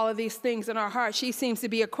kept all of these things in her heart. She seems to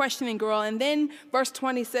be a questioning girl. And then verse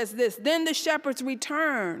 20 says this, then the shepherds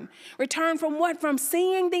returned. Returned from what? From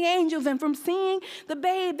seeing the angels and from seeing the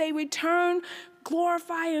babe. They returned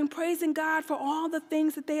glorifying and praising God for all the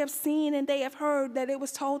things that they have seen and they have heard that it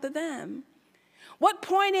was told to them. What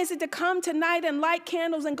point is it to come tonight and light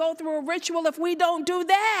candles and go through a ritual if we don't do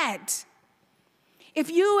that? If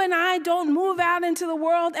you and I don't move out into the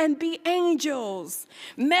world and be angels,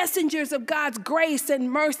 messengers of God's grace and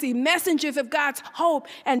mercy, messengers of God's hope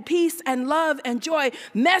and peace and love and joy,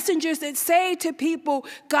 messengers that say to people,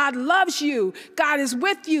 God loves you, God is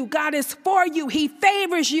with you, God is for you, He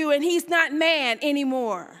favors you, and He's not mad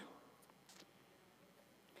anymore.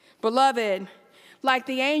 Beloved, like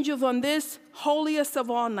the angels on this holiest of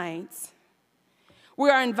all nights, we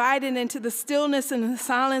are invited into the stillness and the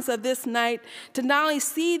silence of this night to not only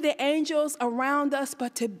see the angels around us,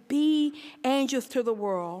 but to be angels to the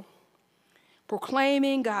world.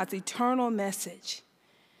 proclaiming God's eternal message.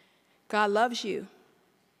 God loves you.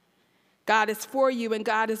 God is for you, and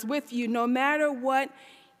God is with you no matter what,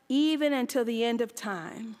 even until the end of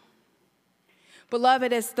time.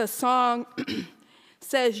 Beloved, as the song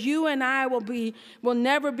says, you and I will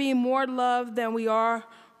never be more loved than we are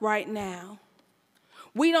right now.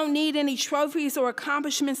 We don't need any trophies or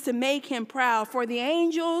accomplishments to make him proud, for the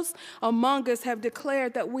angels among us have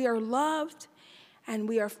declared that we are loved and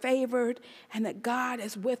we are favored and that God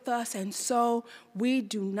is with us, and so we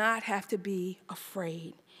do not have to be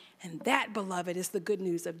afraid. And that, beloved, is the good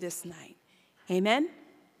news of this night. Amen?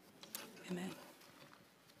 Amen.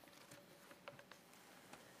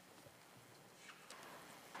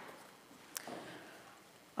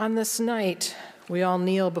 On this night, we all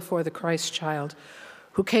kneel before the Christ child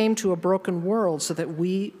who came to a broken world so that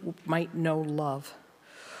we might know love,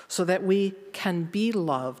 so that we can be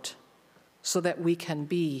loved, so that we can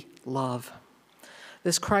be love.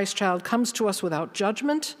 This Christ child comes to us without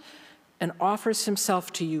judgment and offers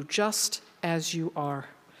himself to you just as you are.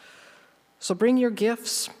 So bring your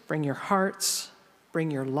gifts, bring your hearts, bring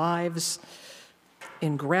your lives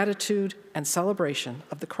in gratitude and celebration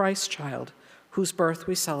of the Christ child whose birth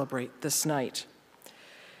we celebrate this night.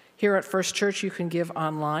 Here at First Church, you can give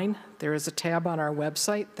online. There is a tab on our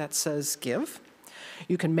website that says Give.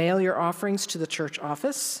 You can mail your offerings to the church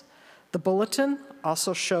office. The bulletin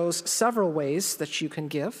also shows several ways that you can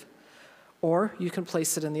give, or you can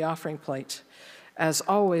place it in the offering plate. As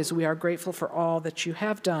always, we are grateful for all that you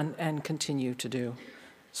have done and continue to do.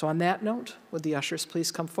 So on that note, would the ushers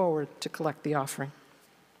please come forward to collect the offering?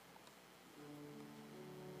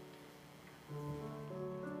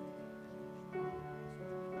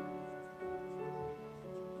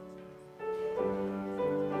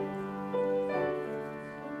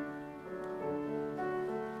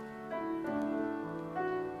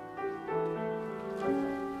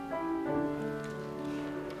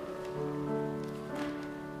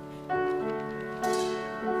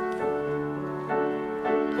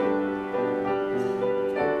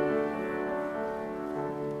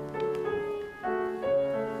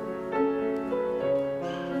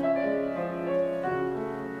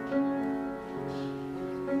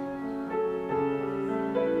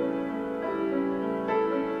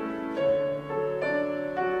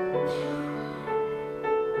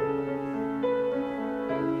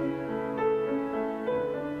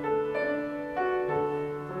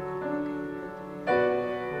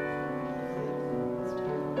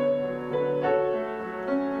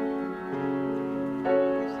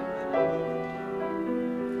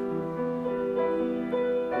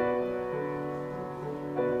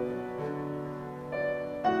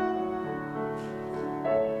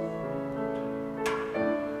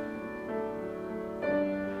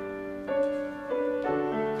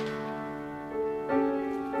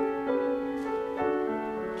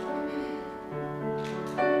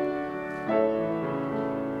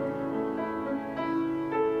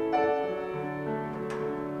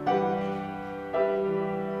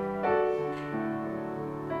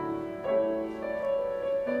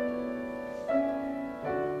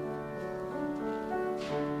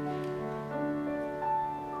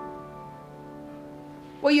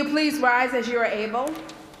 Will you please rise as you are able?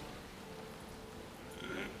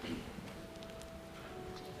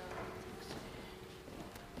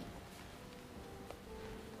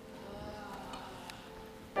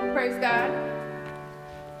 Praise God.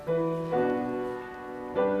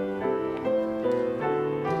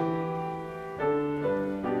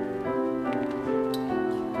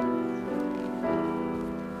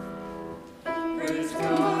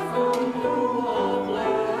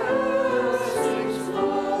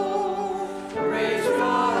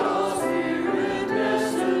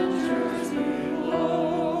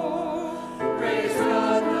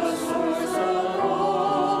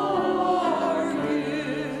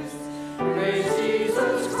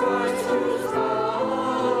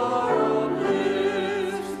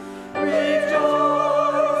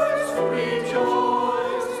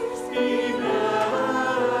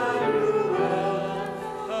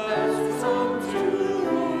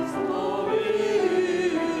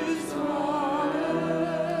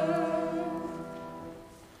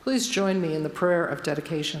 Please join me in the prayer of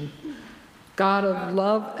dedication. God of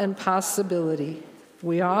love and possibility,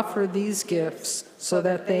 we offer these gifts so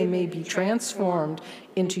that they may be transformed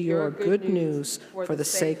into your good news for the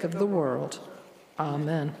sake of the world.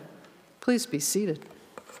 Amen. Please be seated.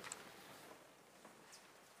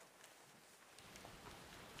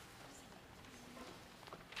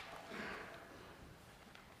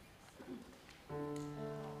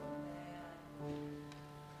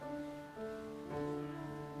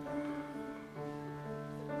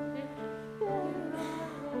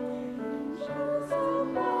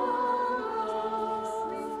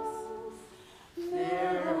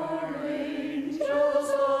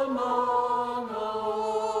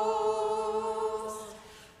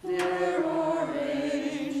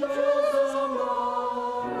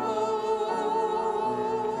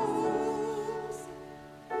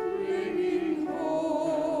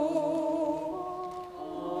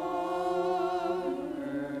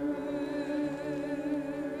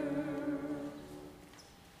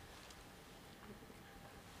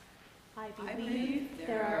 I believe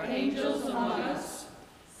there are angels among us,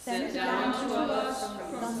 sent down to us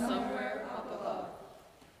from somewhere up above.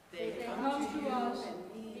 They come to us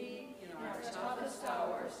in need in our toughest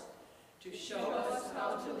hours, to show us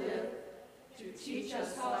how to live, to teach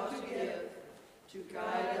us how to give, to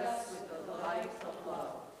guide us with the light of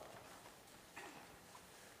love.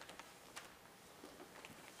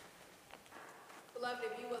 Beloved,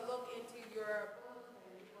 if you would look into your bulletin,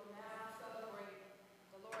 we will now celebrate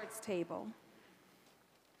the Lord's table.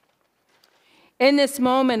 In this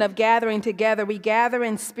moment of gathering together, we gather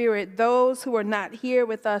in spirit those who are not here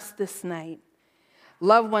with us this night,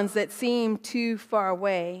 loved ones that seem too far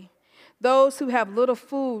away, those who have little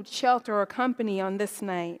food, shelter, or company on this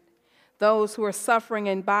night, those who are suffering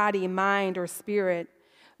in body, mind, or spirit,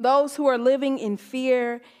 those who are living in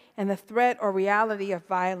fear and the threat or reality of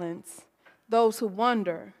violence, those who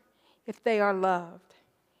wonder if they are loved.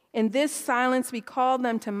 In this silence, we call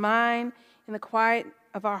them to mind in the quiet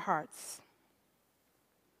of our hearts.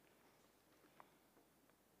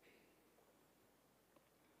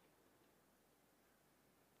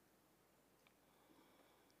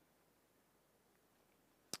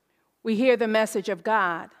 We hear the message of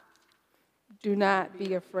God. Do not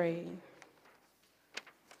be afraid.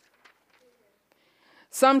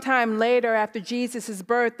 Sometime later, after Jesus'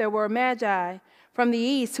 birth, there were magi from the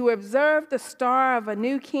east who observed the star of a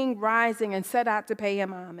new king rising and set out to pay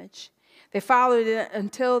him homage. They followed it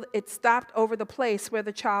until it stopped over the place where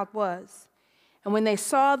the child was. And when they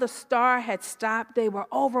saw the star had stopped, they were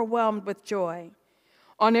overwhelmed with joy.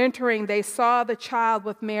 On entering, they saw the child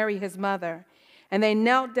with Mary, his mother, and they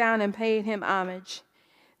knelt down and paid him homage.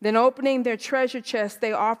 Then opening their treasure chest,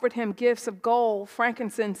 they offered him gifts of gold,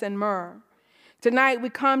 frankincense, and myrrh. Tonight we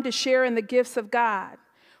come to share in the gifts of God,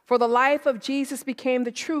 for the life of Jesus became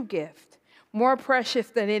the true gift, more precious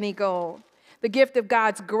than any gold. The gift of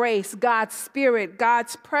God's grace, God's Spirit,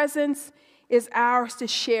 God's presence is ours to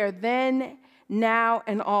share then, now,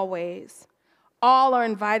 and always. All are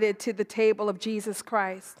invited to the table of Jesus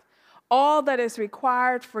Christ. All that is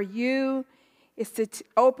required for you is to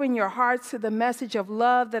open your hearts to the message of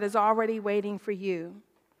love that is already waiting for you.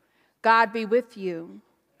 God be with you.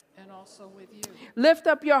 And also with you. Lift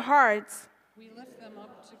up your hearts. We lift them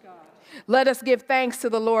up to God. Let us give thanks to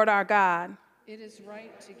the Lord our God. It is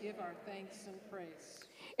right to give our thanks and praise.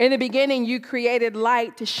 In the beginning, you created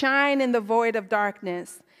light to shine in the void of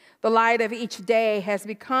darkness. The light of each day has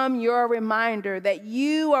become your reminder that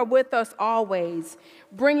you are with us always,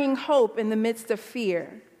 bringing hope in the midst of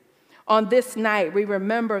fear. On this night, we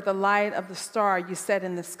remember the light of the star you set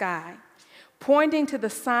in the sky, pointing to the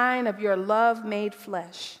sign of your love made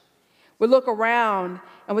flesh. We look around,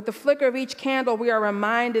 and with the flicker of each candle, we are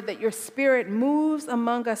reminded that your spirit moves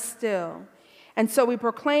among us still. And so we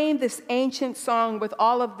proclaim this ancient song with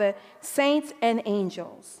all of the saints and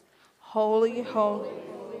angels. Holy, holy,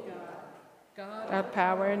 holy God, God of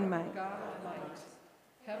power and might. God of might.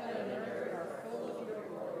 Heaven and earth are full of your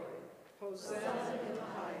glory. Hosanna in the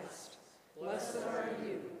highest. Blessed are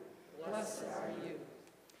you. Blessed are you.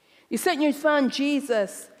 You sent your son,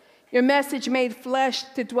 Jesus, your message made flesh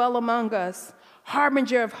to dwell among us,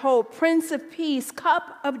 harbinger of hope, prince of peace,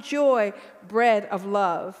 cup of joy, bread of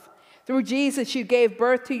love. Through Jesus, you gave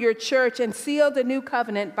birth to your church and sealed a new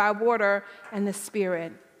covenant by water and the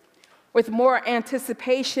Spirit. With more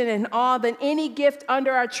anticipation and awe than any gift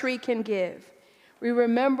under our tree can give, we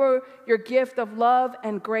remember your gift of love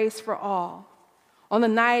and grace for all. On the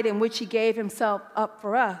night in which he gave himself up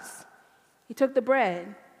for us, he took the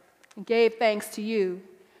bread and gave thanks to you,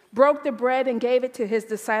 broke the bread and gave it to his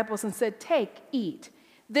disciples and said, "Take, eat.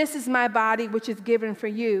 This is my body, which is given for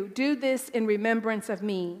you. Do this in remembrance of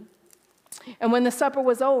me." And when the supper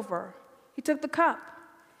was over, he took the cup,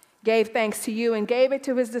 gave thanks to you, and gave it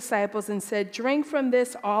to his disciples and said, "Drink from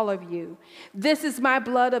this, all of you. This is my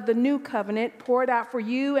blood of the new covenant, poured out for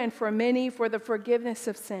you and for many for the forgiveness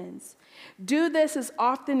of sins. Do this as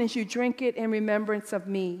often as you drink it in remembrance of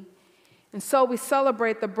me." And so we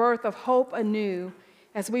celebrate the birth of hope anew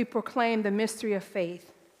as we proclaim the mystery of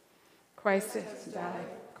faith. Christ has died.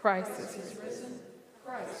 Christ is risen.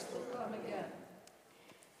 Christ will come again.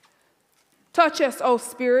 Touch us, O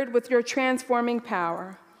Spirit, with your transforming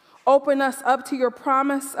power. Open us up to your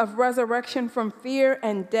promise of resurrection from fear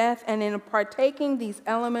and death, and in partaking these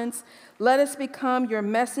elements, let us become your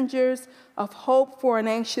messengers of hope for an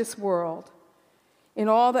anxious world. In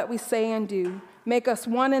all that we say and do, make us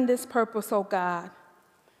one in this purpose, O God.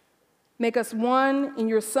 Make us one in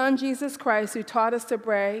your Son, Jesus Christ, who taught us to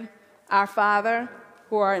pray, "Our Father,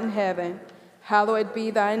 who art in heaven, hallowed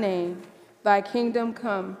be thy name. Thy kingdom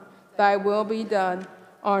come, thy will be done,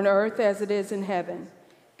 on earth as it is in heaven.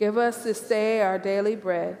 Give us this day our daily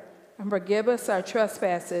bread, and forgive us our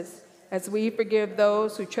trespasses, as we forgive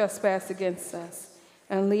those who trespass against us.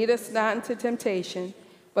 And lead us not into temptation,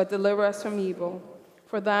 but deliver us from evil.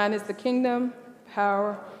 For thine is the kingdom,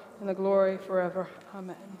 power, and the glory forever.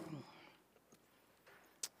 Amen.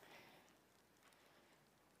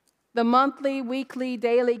 The monthly, weekly,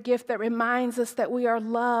 daily gift that reminds us that we are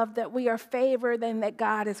loved, that we are favored, and that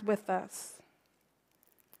God is with us.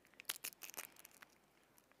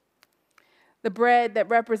 The bread that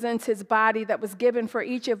represents his body that was given for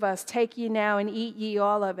each of us. Take ye now and eat ye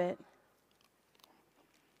all of it.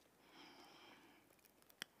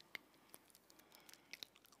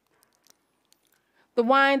 The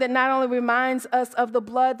wine that not only reminds us of the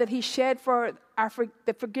blood that he shed for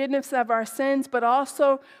the forgiveness of our sins, but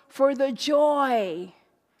also for the joy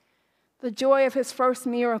of his first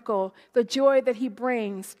miracle, the joy that he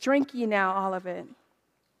brings. Drink ye now all of it.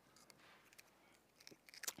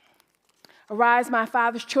 Arise, my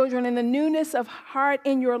Father's children, in the newness of heart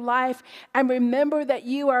in your life, and remember that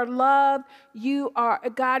you are loved.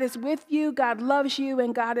 God is with you, God loves you,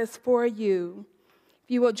 and God is for you.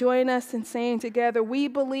 If you will join us in saying together, we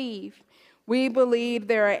believe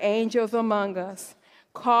there are angels among us,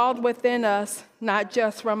 called within us, not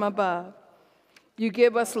just from above. You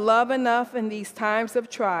give us love enough in these times of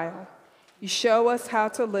trial. You show us how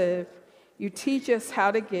to live. You teach us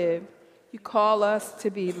how to give. You call us to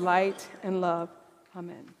be light and love.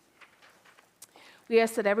 Amen. We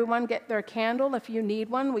ask that everyone get their candle. If you need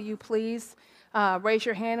one, will you please raise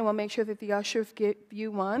your hand, and we'll make sure that the ushers give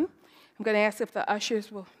you one. I'm going to ask if the ushers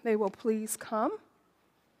will please come.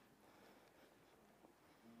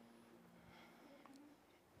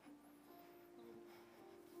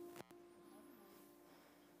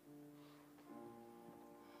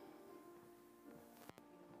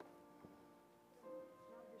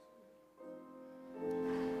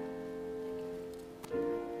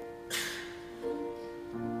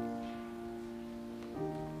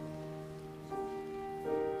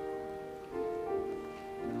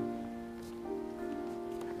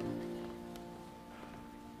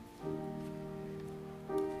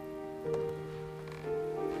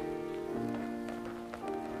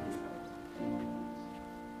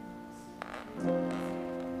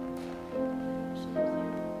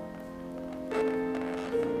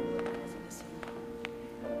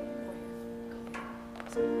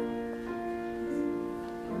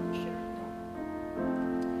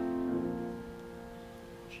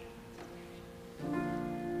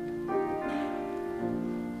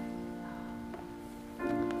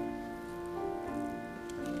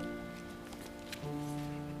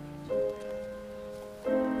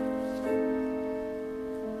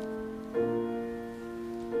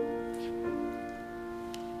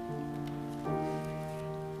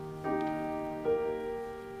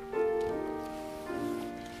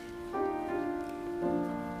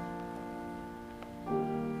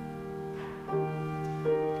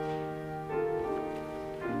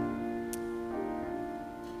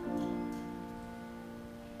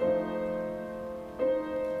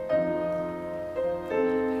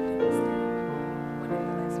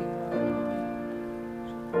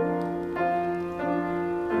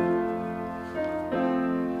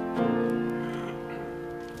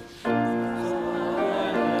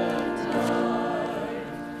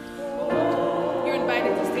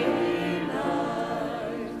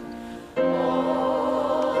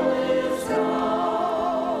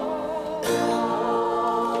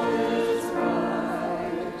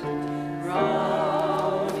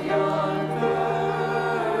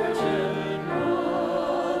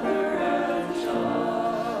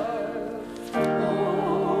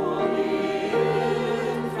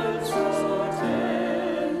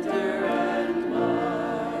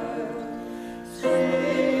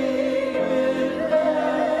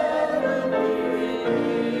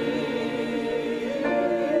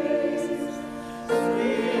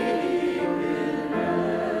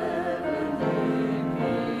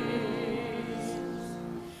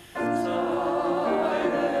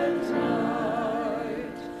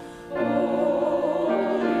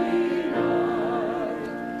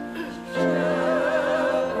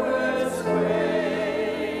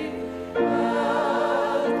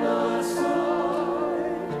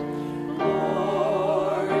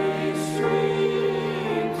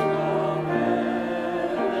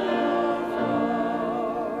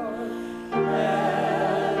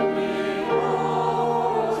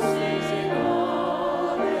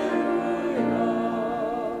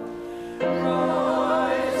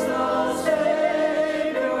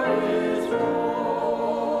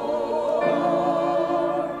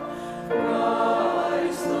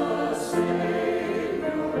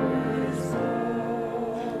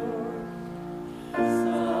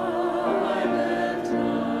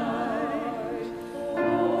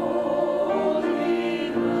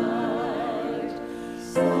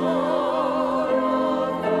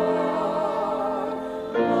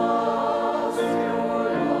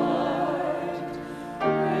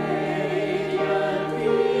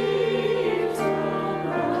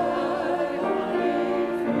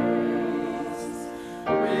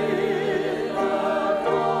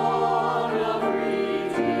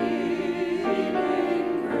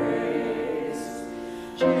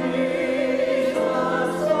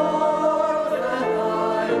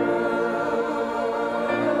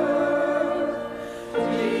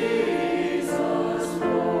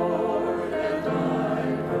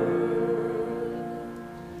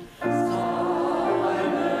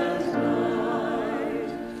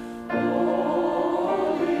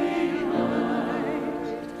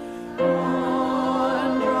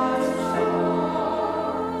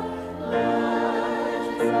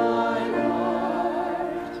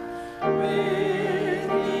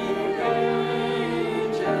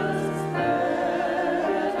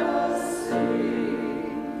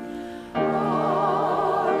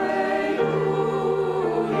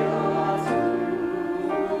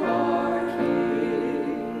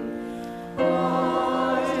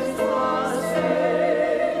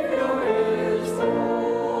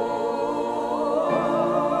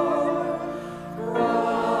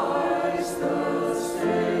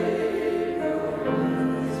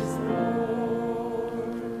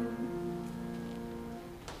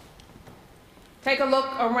 Take a look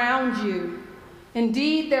around you.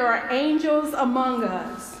 Indeed, there are angels among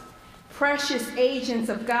us, precious agents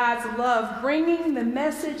of God's love, bringing the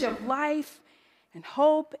message of life and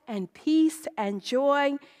hope and peace and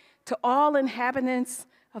joy to all inhabitants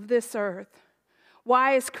of this earth.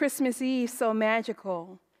 Why is Christmas Eve so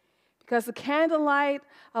magical? Because the candlelight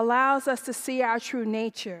allows us to see our true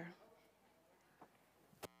nature.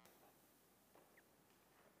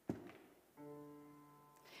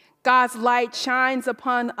 God's light shines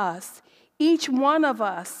upon us, each one of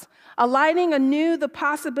us, aligning anew the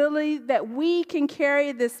possibility that we can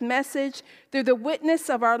carry this message through the witness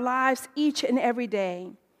of our lives each and every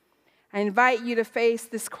day. I invite you to face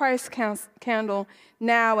this Christ candle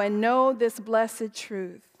now and know this blessed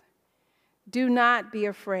truth. Do not be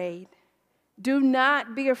afraid. Do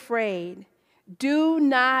not be afraid. Do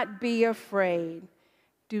not be afraid.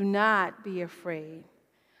 Do not be afraid.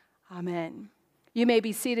 Amen. You may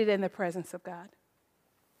be seated in the presence of God.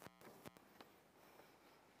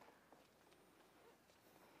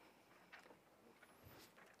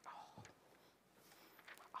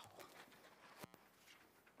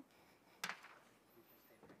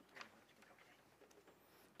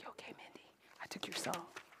 You okay, Mindy? I took your song. Did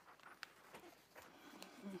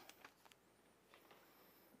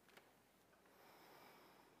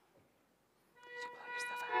you blow your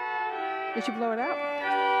stuff out? Did you blow it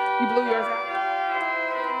out? You blew yours out?